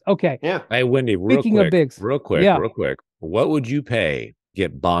for the bigs. Okay. Yeah. Hey, Wendy, Speaking of bigs, real quick. What would you pay to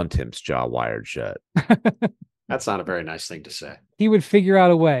get Bontemps' jaw wired shut? That's not a very nice thing to say. He would figure out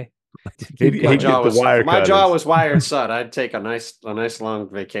a way. My jaw was wired shut. I'd take a nice long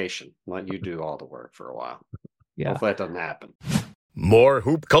vacation. Let you do all the work for a while. Yeah. Hopefully that doesn't happen. More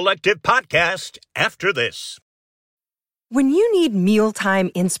Hoop Collective podcast after this. When you need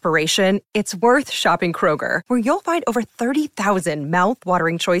mealtime inspiration, it's worth shopping Kroger, where you'll find over 30,000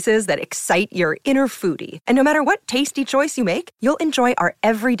 mouth-watering choices that excite your inner foodie. And no matter what tasty choice you make, you'll enjoy our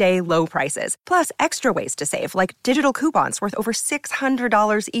everyday low prices, plus extra ways to save, like digital coupons worth over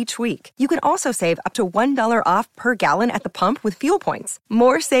 $600 each week. You can also save up to $1 off per gallon at the pump with fuel points.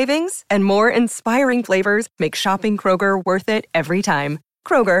 More savings and more inspiring flavors make shopping Kroger worth it every time.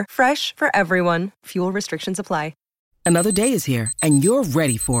 Kroger, fresh for everyone. Fuel restrictions apply. Another day is here, and you're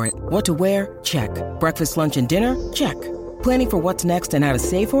ready for it. What to wear? Check. Breakfast, lunch, and dinner? Check. Planning for what's next and how to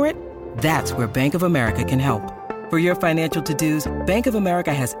save for it? That's where Bank of America can help. For your financial to-dos, Bank of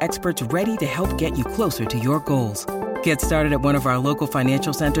America has experts ready to help get you closer to your goals. Get started at one of our local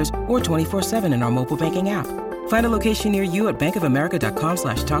financial centers or 24/7 in our mobile banking app. Find a location near you at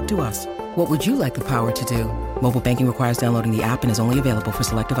bankofamerica.com/talktous. What would you like the power to do? Mobile banking requires downloading the app and is only available for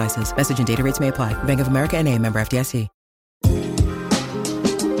select devices. Message and data rates may apply. Bank of America N.A., member FDIC.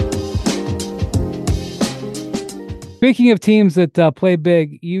 Speaking of teams that play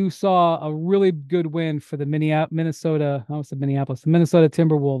big, you saw a really good win for the Minnesota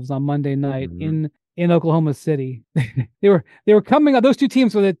Timberwolves on Monday night in Oklahoma City. they were coming up. Those two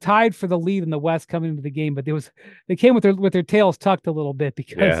teams were tied for the lead in the West coming into the game, but they came with their tails tucked a little bit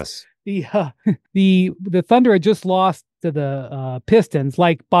because the Thunder had just lost to the Pistons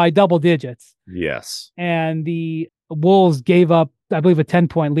like by double digits. Yes, and the Wolves gave up, I believe, a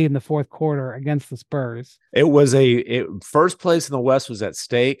 10-point lead in the fourth quarter against the Spurs. It was first place in the West was at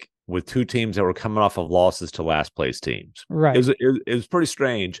stake with two teams that were coming off of losses to last place teams. Right. It was pretty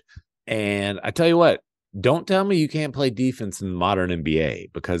strange. And I tell you what, don't tell me you can't play defense in the modern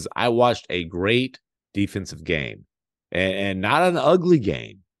NBA, because I watched a great defensive game and not an ugly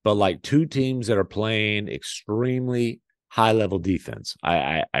game, but like two teams that are playing extremely high level defense.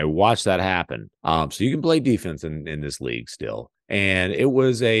 I watched that happen. So you can play defense in this league still. And it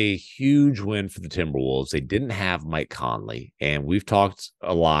was a huge win for the Timberwolves. They didn't have Mike Conley, and we've talked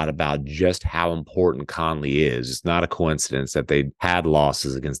a lot about just how important Conley is. It's not a coincidence that they had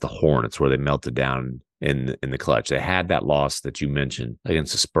losses against the Hornets where they melted down in the clutch. They had that loss that you mentioned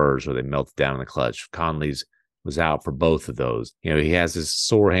against the Spurs where they melted down in the clutch. Conley's was out for both of those. You know, he has this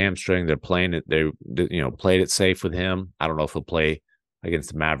sore hamstring. They're playing it. They played it safe with him. I don't know if he'll play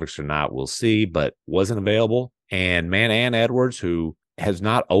against the Mavericks or not. We'll see, but wasn't available. And Ann Edwards, who has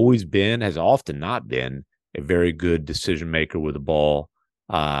often not been a very good decision maker with the ball,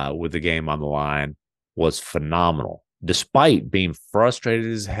 with the game on the line, was phenomenal, despite being frustrated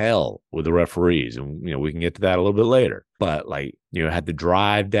as hell with the referees. And, we can get to that a little bit later. But, had to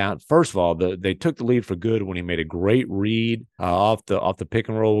drive down. First of all, they took the lead for good when he made a great read off the pick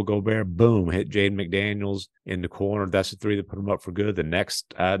and roll with Gobert. Boom, hit Jaden McDaniels in the corner. That's the three that put him up for good. The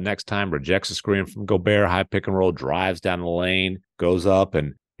next time, rejects a screen from Gobert, high pick and roll, drives down the lane, goes up,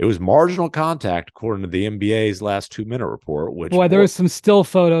 and it was marginal contact according to the NBA's last 2-minute report. Which, boy, there was some still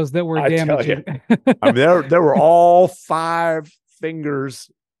photos that were damaging. I mean, there were all 5 fingers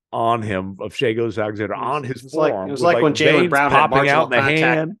on him of Shai Gilgeous-Alexander on his forearm. It was like when Jaylen Brown had marginal contact.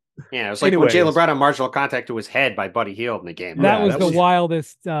 Hand. Yeah, it was like when Jaylen Brown had marginal contact to his head by Buddy Hield in the game. That was the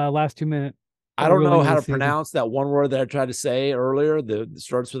wildest last 2-minute. I don't know how to pronounce that one word that I tried to say earlier that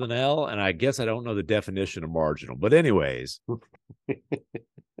starts with an L, and I guess I don't know the definition of marginal. But anyways,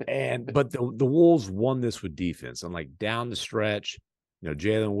 but the Wolves won this with defense. And down the stretch,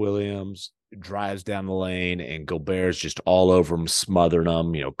 Jalen Williams drives down the lane and Gobert's just all over him, smothering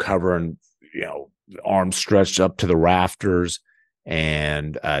him, covering, arms stretched up to the rafters.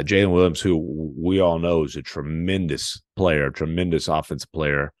 And Jalen Williams, who we all know is a tremendous player, tremendous offensive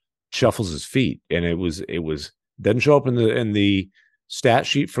player, shuffles his feet. And it was doesn't show up in the stat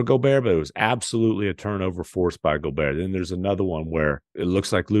sheet for Gobert, but it was absolutely a turnover forced by Gobert. Then there's another one where it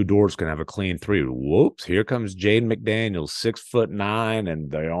looks like Lou Dort's going to have a clean 3. Whoops, here comes Jaden McDaniels, 6'9",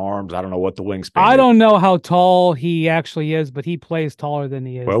 and the arms. I don't know what the wingspan I don't know how tall he actually is, but he plays taller than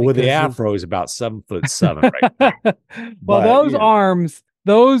he is. Well, with the afro, he's about 7'7" right now. Well, those arms,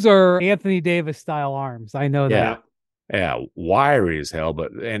 those are Anthony Davis style arms. I know that. Yeah, wiry as hell,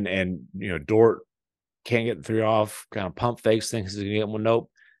 but and Dort can't get the 3 off, kind of pump fakes, thinks he's going to get one. Nope.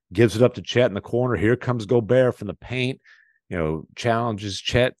 Gives it up to Chet in the corner. Here comes Gobert from the paint. Challenges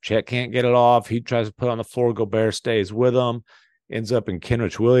Chet. Chet can't get it off. He tries to put it on the floor. Gobert stays with him. Ends up in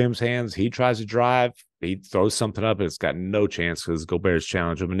Kenrich Williams' hands. He tries to drive. He throws something up, and it's got no chance because Gobert's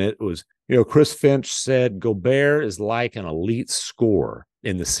challenged him. And it was, Chris Finch said Gobert is like an elite scorer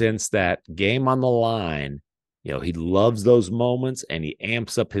in the sense that game on the line, he loves those moments and he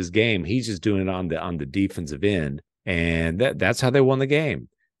amps up his game. He's just doing it on the defensive end. And that's how they won the game.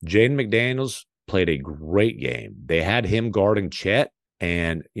 Jaden McDaniels played a great game. They had him guarding Chet,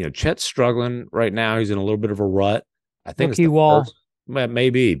 and Chet's struggling right now. He's in a little bit of a rut. I think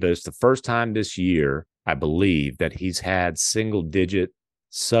maybe, but it's the first time this year, I believe, that he's had single-digit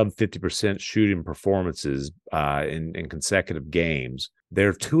sub 50% shooting performances in consecutive games.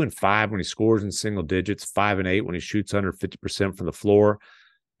 They're 2-5 when he scores in single digits, 5-8 when he shoots under 50% from the floor.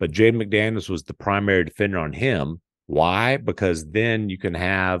 But Jaden McDaniels was the primary defender on him. Why? Because then you can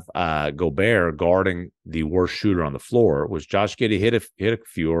have Gobert guarding the worst shooter on the floor, which Josh Giddey hit a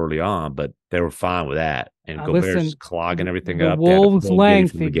few early on, but they were fine with that. And Gobert's clogging everything up. The Wolves'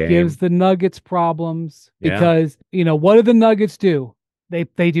 length gives the Nuggets problems because, what do the Nuggets do?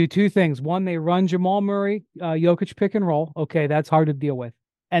 They do 2 things. One, they run Jamal Murray, Jokic pick and roll. Okay, that's hard to deal with.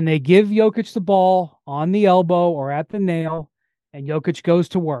 and they give Jokic the ball on the elbow or at the nail, and Jokic goes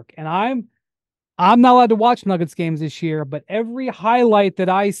to work. And I'm not allowed to watch Nuggets games this year, but every highlight that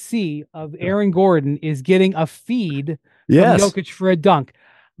I see of Aaron Gordon is getting a feed from Jokic for a dunk.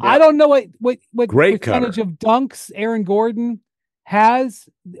 Yep. I don't know what Great percentage cutter of dunks Aaron Gordon has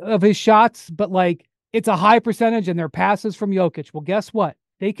of his shots, but like it's a high percentage, and they're passes from Jokic. Well, guess what?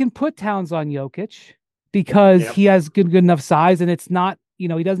 They can put Towns on Jokic because he has good enough size, and it's not, he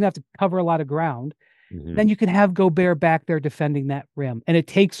doesn't have to cover a lot of ground. Mm-hmm. Then you can have Gobert back there defending that rim, and it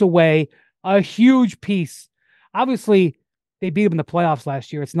takes away a huge piece. Obviously, they beat him in the playoffs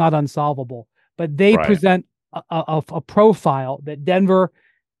last year. It's not unsolvable, but they present a profile that Denver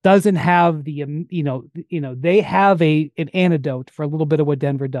doesn't have. They have an antidote for a little bit of what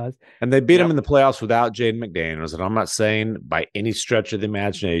Denver does. And they beat him in the playoffs without Jaden McDaniels. And I'm not saying by any stretch of the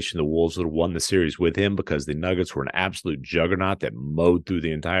imagination the Wolves would have won the series with him, because the Nuggets were an absolute juggernaut that mowed through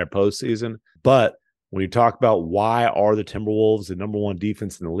the entire postseason. But when you talk about why are the Timberwolves the number one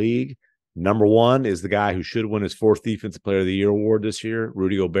defense in the league, number one is the guy who should win his 4th Defensive Player of the Year award this year,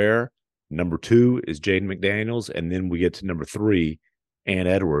 Rudy Gobert. Number 2 is Jaden McDaniels. And then we get to number 3, Ant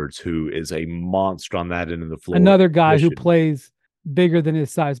Edwards, who is a monster on that end of the floor. Another guy who plays bigger than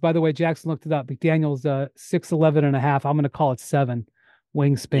his size. By the way, Jackson looked it up. McDaniels 6'11" and a half. I'm going to call it 7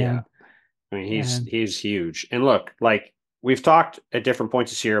 wingspan. Yeah. I mean, he's huge. And look, like we've talked at different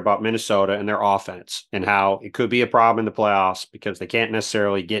points this year about Minnesota and their offense and how it could be a problem in the playoffs because they can't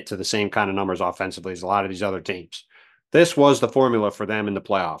necessarily get to the same kind of numbers offensively as a lot of these other teams. This was the formula for them in the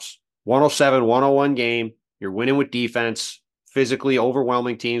playoffs. 107-101 game. You're winning with defense, physically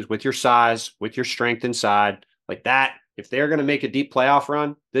overwhelming teams with your size, with your strength inside. Like that, if they're going to make a deep playoff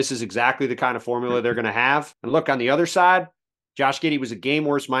run, this is exactly the kind of formula they're going to have. And look, on the other side, Josh Giddey was a game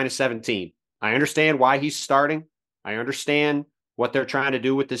worse -17. I understand why he's starting. I understand what they're trying to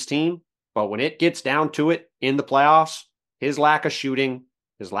do with this team. But when it gets down to it in the playoffs, his lack of shooting,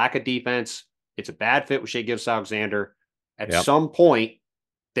 his lack of defense, it's a bad fit with Shai Gilgeous-Alexander. At some point,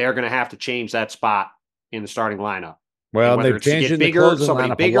 they're going to have to change that spot in the starting lineup. Well, they've changed the closing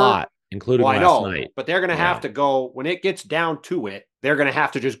lineup a lot, including last night. But they're going to have to go, when it gets down to it, they're going to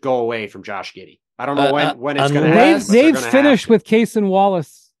have to just go away from Josh Giddey. I don't know when it's going to happen. They've finished with Case and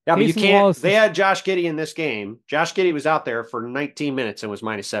Wallace. Yeah, but you can't. They had Josh Giddey in this game. Josh Giddey was out there for 19 minutes and was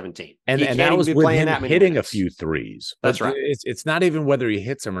 -17. And that was with him hitting a few threes. That's right. It's not even whether he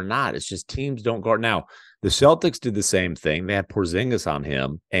hits them or not. It's just teams don't guard. Now, the Celtics did the same thing. They had Porzingis on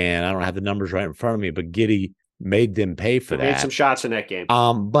him, and I don't have the numbers right in front of me, but Giddey made them pay for that. Made some shots in that game.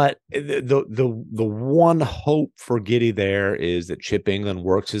 But the one hope for Giddey there is that Chip England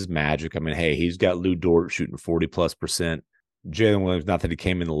works his magic. I mean, hey, he's got Lou Dort shooting 40+%. Jalen Williams, not that he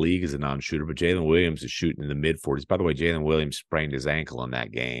came in the league as a non-shooter, but Jalen Williams is shooting in the mid-40s. By the way, Jalen Williams sprained his ankle in that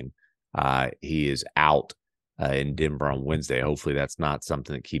game. He is out in Denver on Wednesday. Hopefully that's not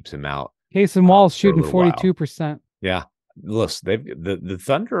something that keeps him out. Case and Wall's shooting 42%. Yeah. Listen, the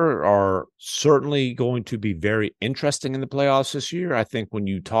Thunder are certainly going to be very interesting in the playoffs this year. I think when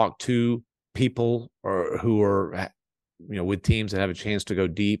you talk to people who are, with teams that have a chance to go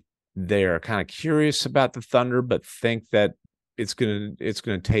deep, they're kind of curious about the Thunder, but think that it's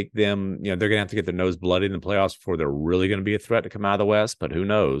gonna take them. They're gonna have to get their nose bloody in the playoffs before they're really going to be a threat to come out of the West. But who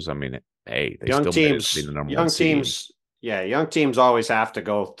knows? I mean, hey, they young still teams, be the number young one seed. teams, young teams always have to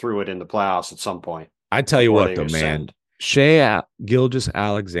go through it in the playoffs at some point. I tell you what, though, man. Shai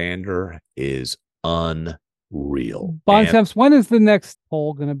Gilgeous-Alexander is unreal. Bontemps, when is the next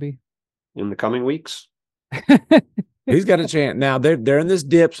poll going to be? In the coming weeks. He's got a chance. Now, they're in this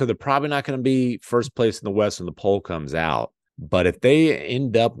dip, so they're probably not going to be first place in the West when the poll comes out. But if they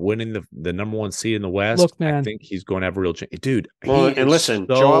end up winning the number one seed in the West, look, man, I think he's going to have a real chance. Dude, and listen,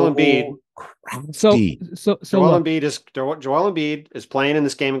 Joel Embiid. Joel Embiid is playing in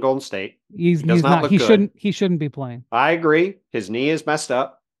this game in Golden State. He shouldn't be playing. I agree. His knee is messed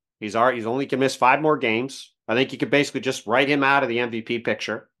up. He's only can miss 5 more games. I think you could basically just write him out of the MVP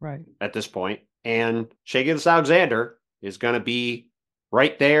picture right at this point. And Shai Gilgeous-Alexander is going to be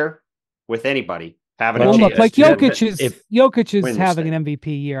right there with anybody having a chance. Like Jokic is having an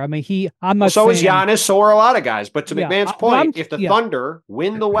MVP year. I mean, I'm not. So is Giannis. So are a lot of guys. But to McMahon's point, if the Thunder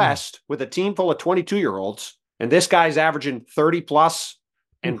win the West with a team full of 22-year-olds, and this guy's averaging 30+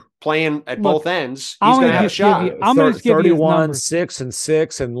 and playing at both ends, he's going to have a shot. I'm going to give you 31,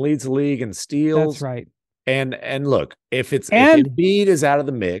 6-6, and leads the league in steals. That's right. And look, if Embiid is out of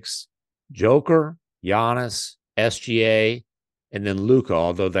the mix, Joker, Giannis, SGA, and then Luka,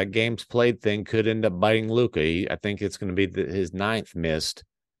 although that game's played thing could end up biting Luka. I think it's going to be his 9th missed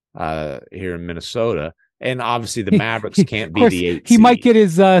here in Minnesota. And obviously the Mavericks can't be the 8 He might seed. get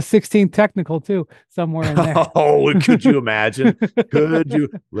his 16th technical too somewhere in there. Oh, could you imagine? Could you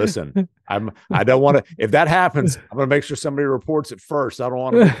listen? I don't want to. If that happens, I'm going to make sure somebody reports it first. I don't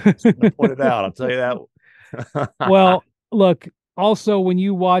want to point it out. I'll tell you that. Well, look. Also, when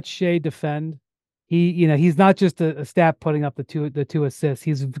you watch Shea defend, he's not just a stat putting up the two assists.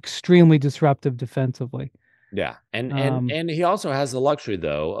 He's extremely disruptive defensively. Yeah, and he also has the luxury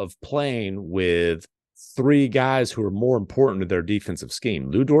though of playing with 3 guys who are more important to their defensive scheme.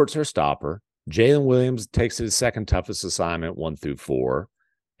 Lou Dort's their stopper. Jalen Williams takes his second toughest assignment, 1 through 4,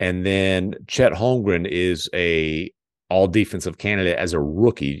 and then Chet Holmgren is a all defensive candidate as a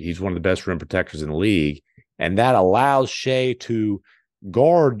rookie. He's one of the best rim protectors in the league, and that allows Shea to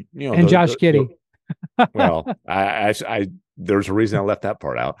guard. And Josh Giddey. Well, I there's a reason I left that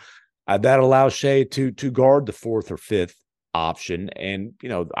part out. That allows Shea to guard the 4th or 5th option, and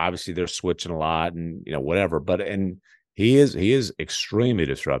obviously they're switching a lot, and whatever. But he is extremely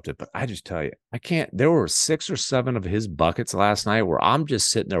disruptive. But I just tell you, I can't. There were 6 or 7 of his buckets last night where I'm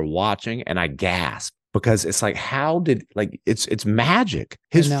just sitting there watching and I gasp because it's like, how did it's magic.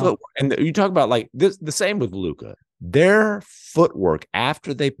 His footwork, and you talk about like this. The same with Luka. Their footwork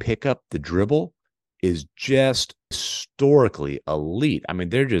after they pick up the dribble is just historically elite. I mean,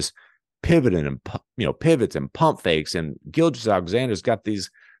 they're just pivoting and pivots and pump fakes, and Gilgeous-Alexander's got these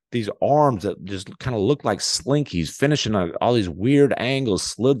arms that just kind of look like slinkies, finishing on all these weird angles,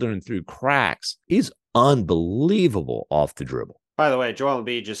 slithering through cracks. He's unbelievable off the dribble. By the way, Joel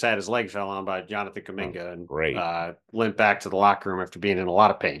Embiid just had his leg fell on by Jonathan Kuminga and limped back to the locker room after being in a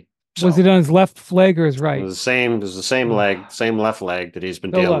lot of pain. So, was it on his left leg or his right? It was the same leg, same left leg that he's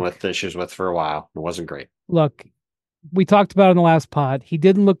been dealing with issues with for a while. It wasn't great. Look, we talked about it in the last pod. He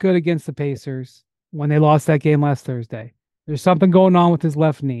didn't look good against the Pacers when they lost that game last Thursday. There's something going on with his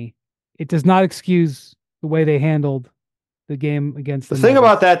left knee. It does not excuse the way they handled the game against the thing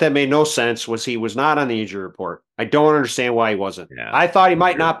about that made no sense was he was not on the injury report. I don't understand why he wasn't. Yeah, I thought he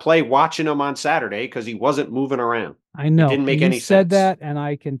might not play watching him on Saturday because he wasn't moving around. I know. It didn't make any sense. You said that, and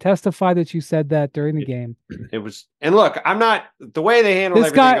I can testify that you said that during the game. It was, and look, I'm not the way they handle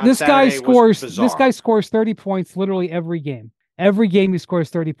this guy. This guy scores. This guy scores 30 points literally every game. Every game he scores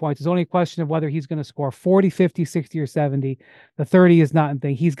 30 points. It's only a question of whether he's going to score 40, 50, 60, or 70. The 30 is not a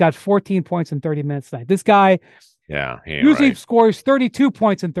thing. He's got 14 points in 30 minutes tonight. This guy usually scores 32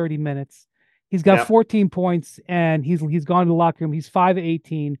 points in 30 minutes. He's got 14 points, and he's gone to the locker room. He's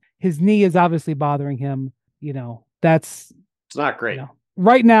 5'18". His knee is obviously bothering him. It's not great.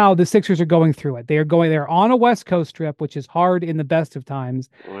 Right now, the Sixers are going through it. They're on a West Coast trip, which is hard in the best of times.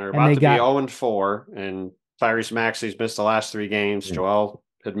 Well, they're about to be 0-4, and Tyrese Maxey's missed the last 3 games. Joel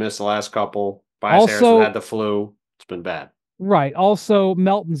had missed the last couple. Bias Harrison had the flu. It's been bad. Right. Also,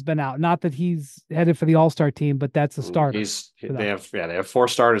 Melton's been out. Not that he's headed for the All-Star team, but that's a starter. They have 4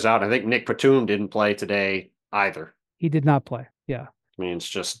 starters out. I think Nick Batum didn't play today either. He did not play. Yeah. I mean, it's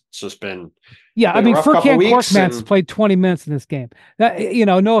just been. Yeah, I mean, Furkan Korkmaz played 20 minutes in this game. That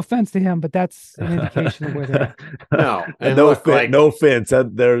no offense to him, but that's an indication of where they're at. No, and no offense.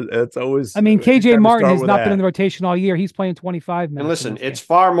 That's always. I mean, KJ Martin has not been in the rotation all year. He's playing 25 minutes. And listen, it's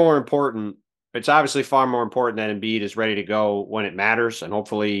far more important. It's obviously far more important that Embiid is ready to go when it matters, and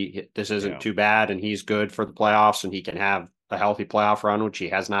hopefully this isn't too bad, and he's good for the playoffs, and he can have a healthy playoff run, which he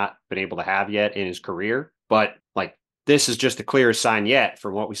has not been able to have yet in his career. But this is just the clearest sign yet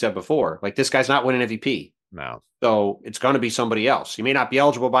from what we said before. This guy's not winning MVP. No. So it's going to be somebody else. He may not be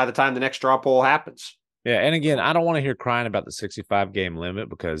eligible by the time the next draw poll happens. Yeah, and again, I don't want to hear crying about the 65 game limit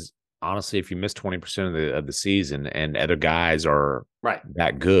because honestly, if you miss 20% of the season and other guys are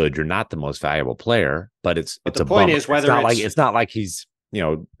that good, you're not the most valuable player. But the point is whether it's not like he's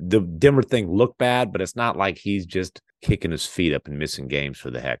the Denver thing looked bad, but it's not like he's just kicking his feet up and missing games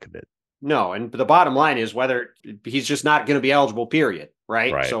for the heck of it. No, and the bottom line is whether he's just not going to be eligible, period,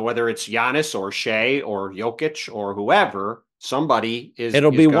 right? So whether it's Giannis or Shea or Jokic or whoever, somebody is.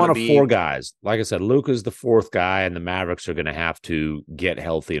 It'll be one of 4 guys. Like I said, Luka's the 4th guy, and the Mavericks are going to have to get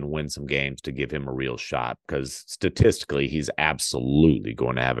healthy and win some games to give him a real shot because statistically, he's absolutely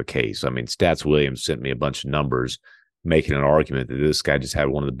going to have a case. I mean, Stats Williams sent me a bunch of numbers making an argument that this guy just had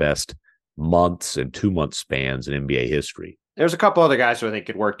one of the best months and 2-month spans in NBA history. There's a couple other guys who I think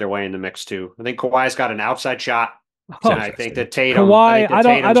could work their way in the mix too. I think Kawhi's got an outside shot. And I think that Tatum. Kawhi, I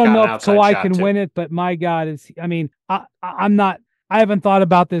don't know if Kawhi can win it, but my God, I'm not. I haven't thought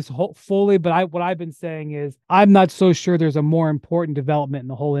about this fully, but what I've been saying is I'm not so sure there's a more important development in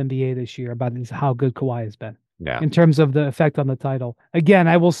the whole NBA this year about how good Kawhi has been. Yeah. In terms of the effect on the title. Again,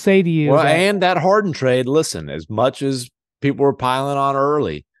 I will say to you. Well, and that Harden trade. Listen, as much as people were piling on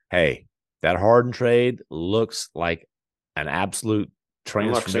early, hey. That Harden trade looks like an absolute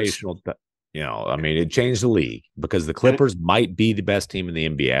transformational. I mean, it changed the league because the Clippers might be the best team in the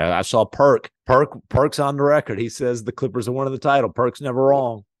NBA. I saw Perk's on the record. He says the Clippers are one of the title. Perk's never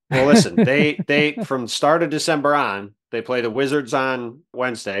wrong. Well, listen, they from the start of December on, they play the Wizards on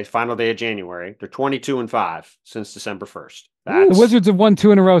Wednesday, final day of January. They're 22-5 since December 1st. The Wizards have won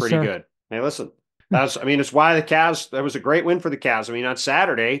 2 in a row, pretty sir. Good. Hey, listen, it's why the Cavs, that was a great win for the Cavs. I mean, on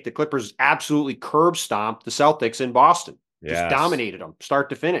Saturday, the Clippers absolutely curb stomped the Celtics in Boston. Just dominated them, start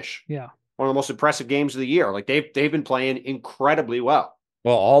to finish. Yeah. One of the most impressive games of the year. Like they've been playing incredibly well.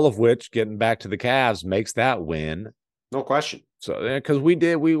 Well, all of which, getting back to the Cavs, makes that win. No question. So, because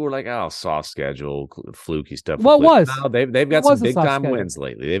we were like, oh, soft schedule, fluky stuff. Well, it was. No, they've got some big time wins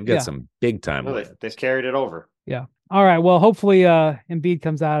lately. They've got some big time wins. They've carried it over. Yeah. All right. Well, hopefully Embiid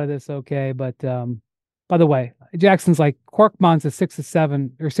comes out of this okay. But by the way, Jackson's like Korkmann's a 6 of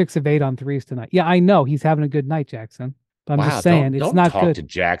 7 or 6 of 8 on threes tonight. Yeah, I know he's having a good night, Jackson. But I'm just saying it's not talk good. To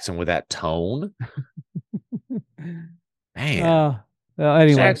Jackson with that tone. Man.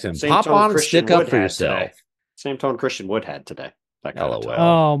 Anyway, Jackson, pop on and stick up for yourself. Today. Same tone Christian Wood had today. That kind of tone.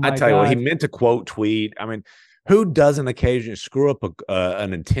 Oh my God. I tell you what, he meant to quote tweet. I mean, who doesn't occasionally screw up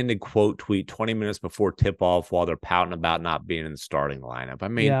an intended quote tweet 20 minutes before tip off while they're pouting about not being in the starting lineup? I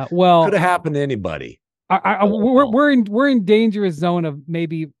mean, could have happened to anybody. We're in dangerous zone of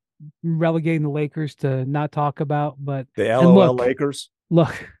maybe relegating the Lakers to not talk about, but the LOL Lakers.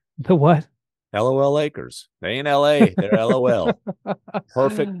 Look, the what? LOL Lakers. They ain't LA. They're LOL.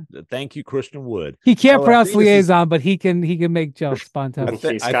 Perfect. Thank you, Christian Wood. He can't pronounce liaison, but he can make jokes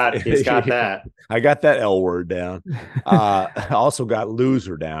spontaneously. He's got that. I got that L word down. I also got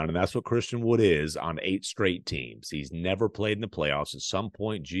loser down, and that's what Christian Wood is on 8 straight teams. He's never played in the playoffs. At some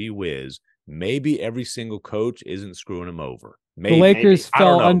point, gee whiz, maybe every single coach isn't screwing him over. Maybe, the Lakers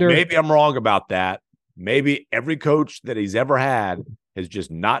fell under. Maybe I'm wrong about that. Maybe every coach that he's ever had has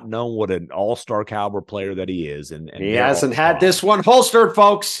just not known what an all-star caliber player that he is. And he hasn't had this one holstered,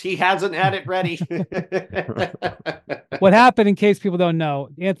 folks. He hasn't had it ready. What happened, in case people don't know,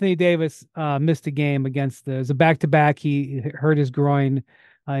 Anthony Davis missed a game against it was a back-to-back. He hurt his groin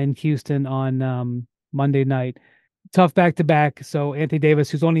in Houston on Monday night. Tough back-to-back. So Anthony Davis,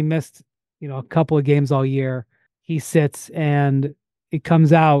 who's only missed a couple of games all year, he sits, and it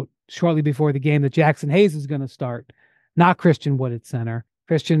comes out shortly before the game that Jackson Hayes is going to start. Not Christian Wood at center.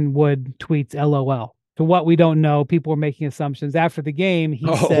 Christian Wood tweets LOL. To what we don't know, people were making assumptions. After the game, he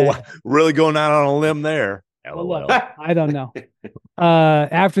said... really going out on a limb there. LOL. Well, look, I don't know.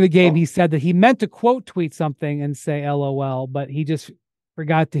 After the game, he said that he meant to quote tweet something and say LOL, but he just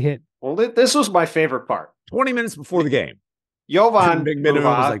forgot to hit. Well, this was my favorite part. 20 minutes before the game. Jovan Big Buha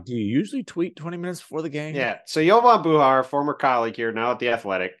was like, do you usually tweet 20 minutes before the game? Yeah. So Jovan Buha, our former colleague here now at The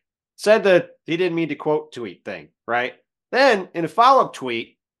Athletic, said that he didn't mean to quote tweet thing, right? Then, in a follow-up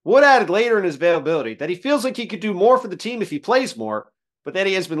tweet, Wood added later in his availability that he feels like he could do more for the team if he plays more, but that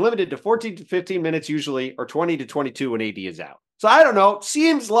he has been limited to 14 to 15 minutes usually, or 20 to 22 when AD is out. So I don't know.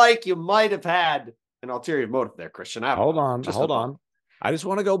 Seems like you might have had an ulterior motive there, Christian. Hold on. I just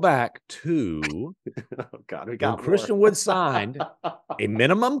want to go back to we got Christian Wood signed a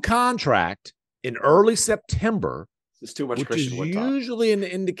minimum contract in early September. It's too much which Christian is Wood usually an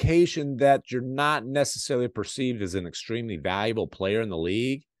indication that you're not necessarily perceived as an extremely valuable player in the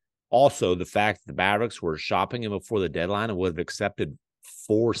league. Also, the fact that the Mavericks were shopping him before the deadline and would have accepted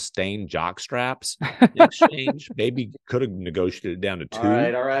 4 stained jock straps in exchange. Maybe could have negotiated it down to 2. All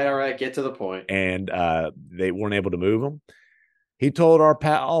right. Get to the point. And they weren't able to move him. He told our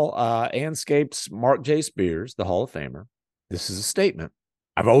pal Anscape's Mark J. Spears, the Hall of Famer, this is a statement.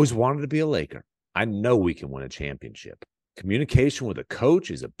 I've always wanted to be a Laker. I know we can win a championship. Communication with a coach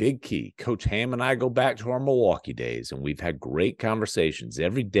is a big key. Coach Ham and I go back to our Milwaukee days, and we've had great conversations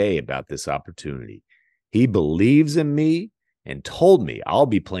every day about this opportunity. He believes in me and told me I'll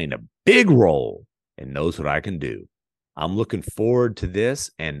be playing a big role and knows what I can do. I'm looking forward to this,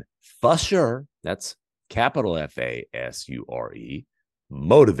 and for sure, that's capital F-A-S-U-R-E,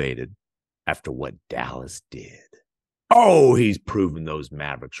 motivated after what Dallas did. Oh, he's proven those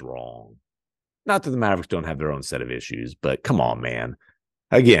Mavericks wrong. Not that the Mavericks don't have their own set of issues, but come on, man.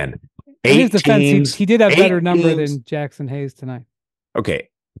 Again, 8 in his defense, teams. He did have better number than Jackson Hayes tonight. Okay,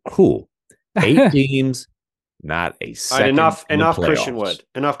 cool. 8 teams, not a second. All right, enough Christian Wood.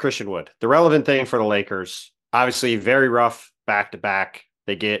 Enough Christian Wood. The relevant thing for the Lakers, obviously very rough back-to-back.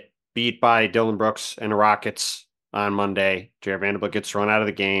 They get beat by Dylan Brooks and the Rockets on Monday. Jared Vanderbilt gets thrown out of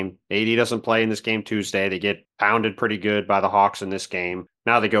the game. AD doesn't play in this game Tuesday. They get pounded pretty good by the Hawks in this game.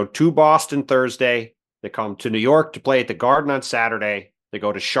 Now they go to Boston Thursday. They come to New York to play at the Garden on Saturday. They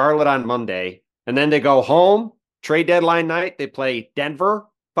go to Charlotte on Monday, and then they go home. Trade deadline night, they play Denver,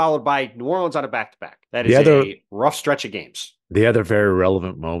 followed by New Orleans on a back-to-back. That is a rough stretch of games. The other very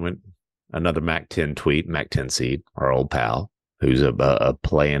relevant moment, another Mac 10 tweet, Mac 10 seed, our old pal, who's a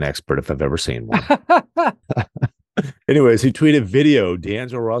playing expert if I've ever seen one. Anyways, he tweeted video.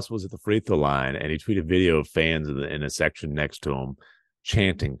 D'Angelo Russell was at the free throw line, and he tweeted video of fans in a section next to him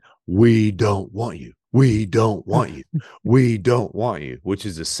chanting, "We don't want you. We don't want you. We don't want you," which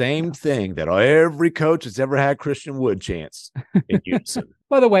is the same thing that every coach that's ever had Christian Wood chants in unison.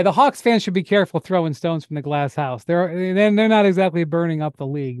 By the way, the Hawks fans should be careful throwing stones from the glass house. They're not exactly burning up the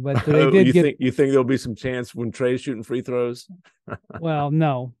league, but they did you think there'll be some chance when Trey's shooting free throws? Well,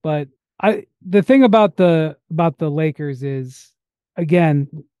 no, but the thing about the Lakers is, again,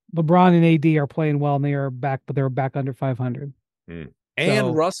 LeBron and AD are playing well, and they're back under 500.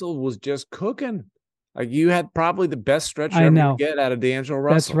 And Russell was just cooking. Like, you had probably the best stretch you ever to get out of D'Angelo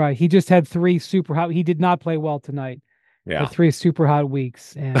Russell. That's right. He just had 3 super hot. He did not play well tonight. Yeah, 3 super hot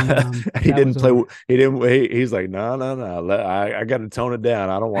weeks, and he didn't play. He didn't. He's like, no. I got to tone it down.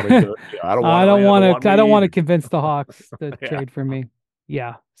 I don't want to. I don't want to convince the Hawks to trade for me.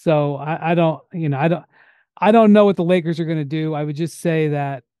 Yeah. So I don't know what the Lakers are going to do. I would just say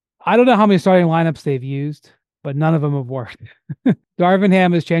that I don't know how many starting lineups they've used, but none of them have worked. Darvin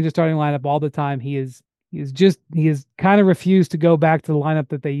Ham has changed the starting lineup all the time. He has kind of refused to go back to the lineup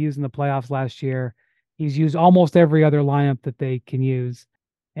that they used in the playoffs last year. He's used almost every other lineup that they can use,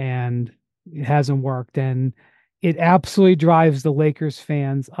 and it hasn't worked. And it absolutely drives the Lakers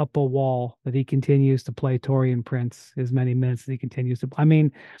fans up a wall that he continues to play Taurean Prince as many minutes as he continues to play. I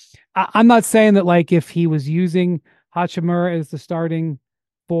mean, I'm not saying that, like, if he was using Hachimura as the starting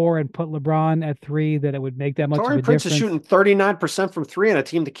 4 and put LeBron at 3, that it would make that much of a difference. Prince is shooting 39% from 3 on a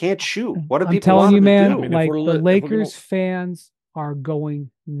team that can't shoot. What do people telling want you, man, to do? like, the Lakers fans are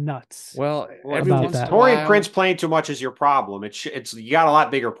going nuts. Well, Taurean Prince playing too much is your problem. It's you got a lot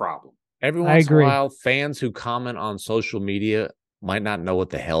bigger problem. Every once in a while, fans who comment on social media might not know what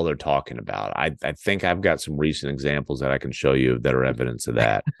the hell they're talking about. I think I've got some recent examples that I can show you that are evidence of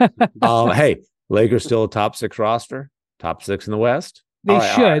that. Hey, Lakers still a top 6 roster, top 6 in the West. They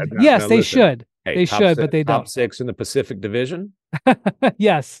should. Yes, they should. Hey, they should, but they don't. Top 6 in the Pacific Division.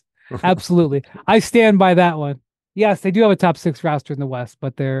 Yes, absolutely. I stand by that one. Yes, they do have a top 6 roster in the West,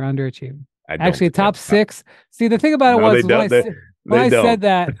 but they're underachieving. Actually, top 6. See, the thing about it was when I said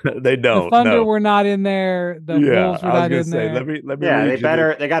that, they don't. The Thunder were not in there. The Wolves were not in there. Let me.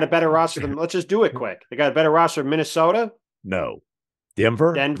 They got a better roster than. Let's just do it quick. They got a better roster than Minnesota. No.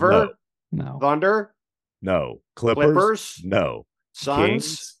 Denver. No. Thunder. No. Clippers. No. Suns.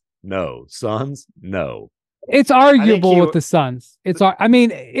 Kings? No. Suns. No. It's arguable with the Suns. They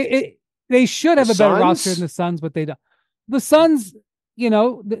should have a better roster than the Suns, but they don't. The Suns,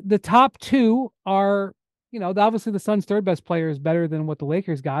 the top 2 are, obviously the Suns' 3rd best player is better than what the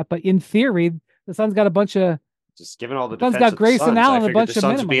Lakers got, but in theory, the Suns got a bunch of. Just given all the Suns got Grayson Allen, a bunch of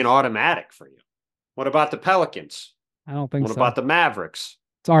Suns being automatic for you. What about the Pelicans? I don't think so. What about the Mavericks?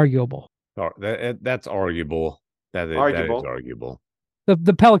 It's arguable. That's arguable. That is arguable.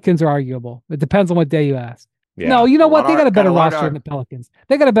 The Pelicans are arguable. It depends on what day you ask. Yeah. No, you know what? They got a better roster than the Pelicans.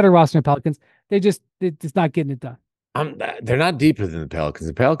 They got a better roster than the Pelicans. They're just not getting it done. They're not deeper than the Pelicans.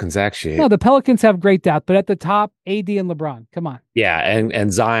 The Pelicans actually. No, the Pelicans have great depth, but at the top, AD and LeBron. Come on. Yeah,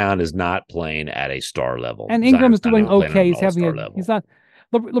 and Zion is not playing at a star level. And Ingram's doing okay. He's not.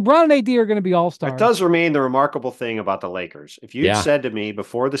 LeBron and AD are going to be all-stars. It does remain the remarkable thing about the Lakers. If you'd said to me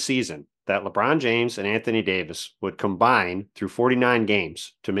before the season that LeBron James and Anthony Davis would combine through 49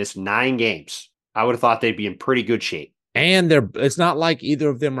 games to miss 9 games, I would have thought they'd be in pretty good shape. And it's not like either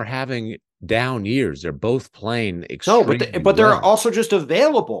of them are having down years. They're both playing extremely but they're also just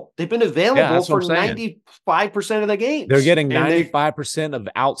available. They've been available for 95% of the games. They're getting 95% of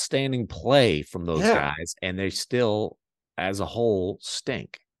outstanding play from those guys, and they still, as a whole,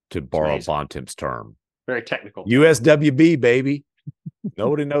 stink, to borrow Bontemps' term. Very technical. USWB, baby.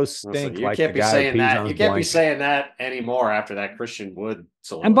 Nobody knows stink like the guy who pees on his blanket. You can't be saying that anymore after that Christian Wood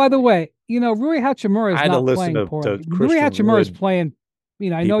soliloquy. And by the way, Rui Hachimura is not playing poorly. Rui Hachimura is playing,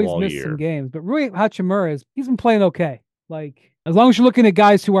 I know he's missed some games, but Rui Hachimura he's been playing okay. Like, as long as you're looking at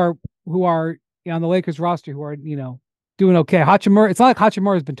guys who are on the Lakers roster who are, doing okay. Hachimura, it's not like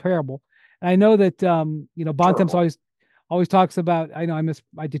Hachimura has been terrible. And I know that Bontemps always talks about,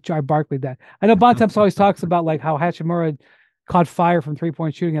 I did try Barkley that. I know Bontemps always talks about like how Hachimura caught fire from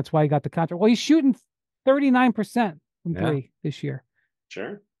 3-point shooting. That's why he got the contract. Well, he's shooting 39% from 3 this year.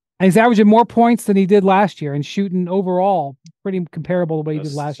 Sure. And he's averaging more points than he did last year and shooting overall pretty comparable to what he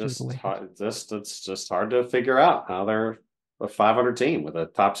did last year. It's just hard to figure out how they're a 500 team with a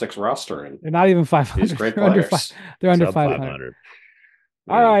top 6 roster. And they're not even 500. these great players. They're under Sub 500.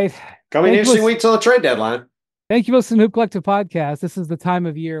 All right. Coming interesting week till the trade deadline. Thank you for listening to Hoop Collective Podcast. This is the time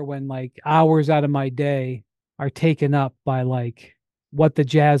of year when like hours out of my day are taken up by like what the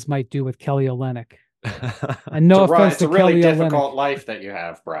Jazz might do with Kelly Olynyk. And no offense to Kelly Olynyk. It's a really difficult life that you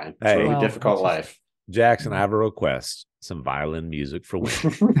have, Brian. It's a really difficult life. Jackson, I have a request. Some violin music for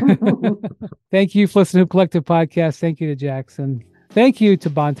women. Thank you for listening to Hoop Collective Podcast. Thank you to Jackson. Thank you to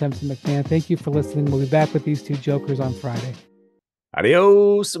Bontemps and McMahon. Thank you for listening. We'll be back with these two jokers on Friday.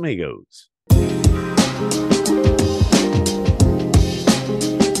 Adios, amigos.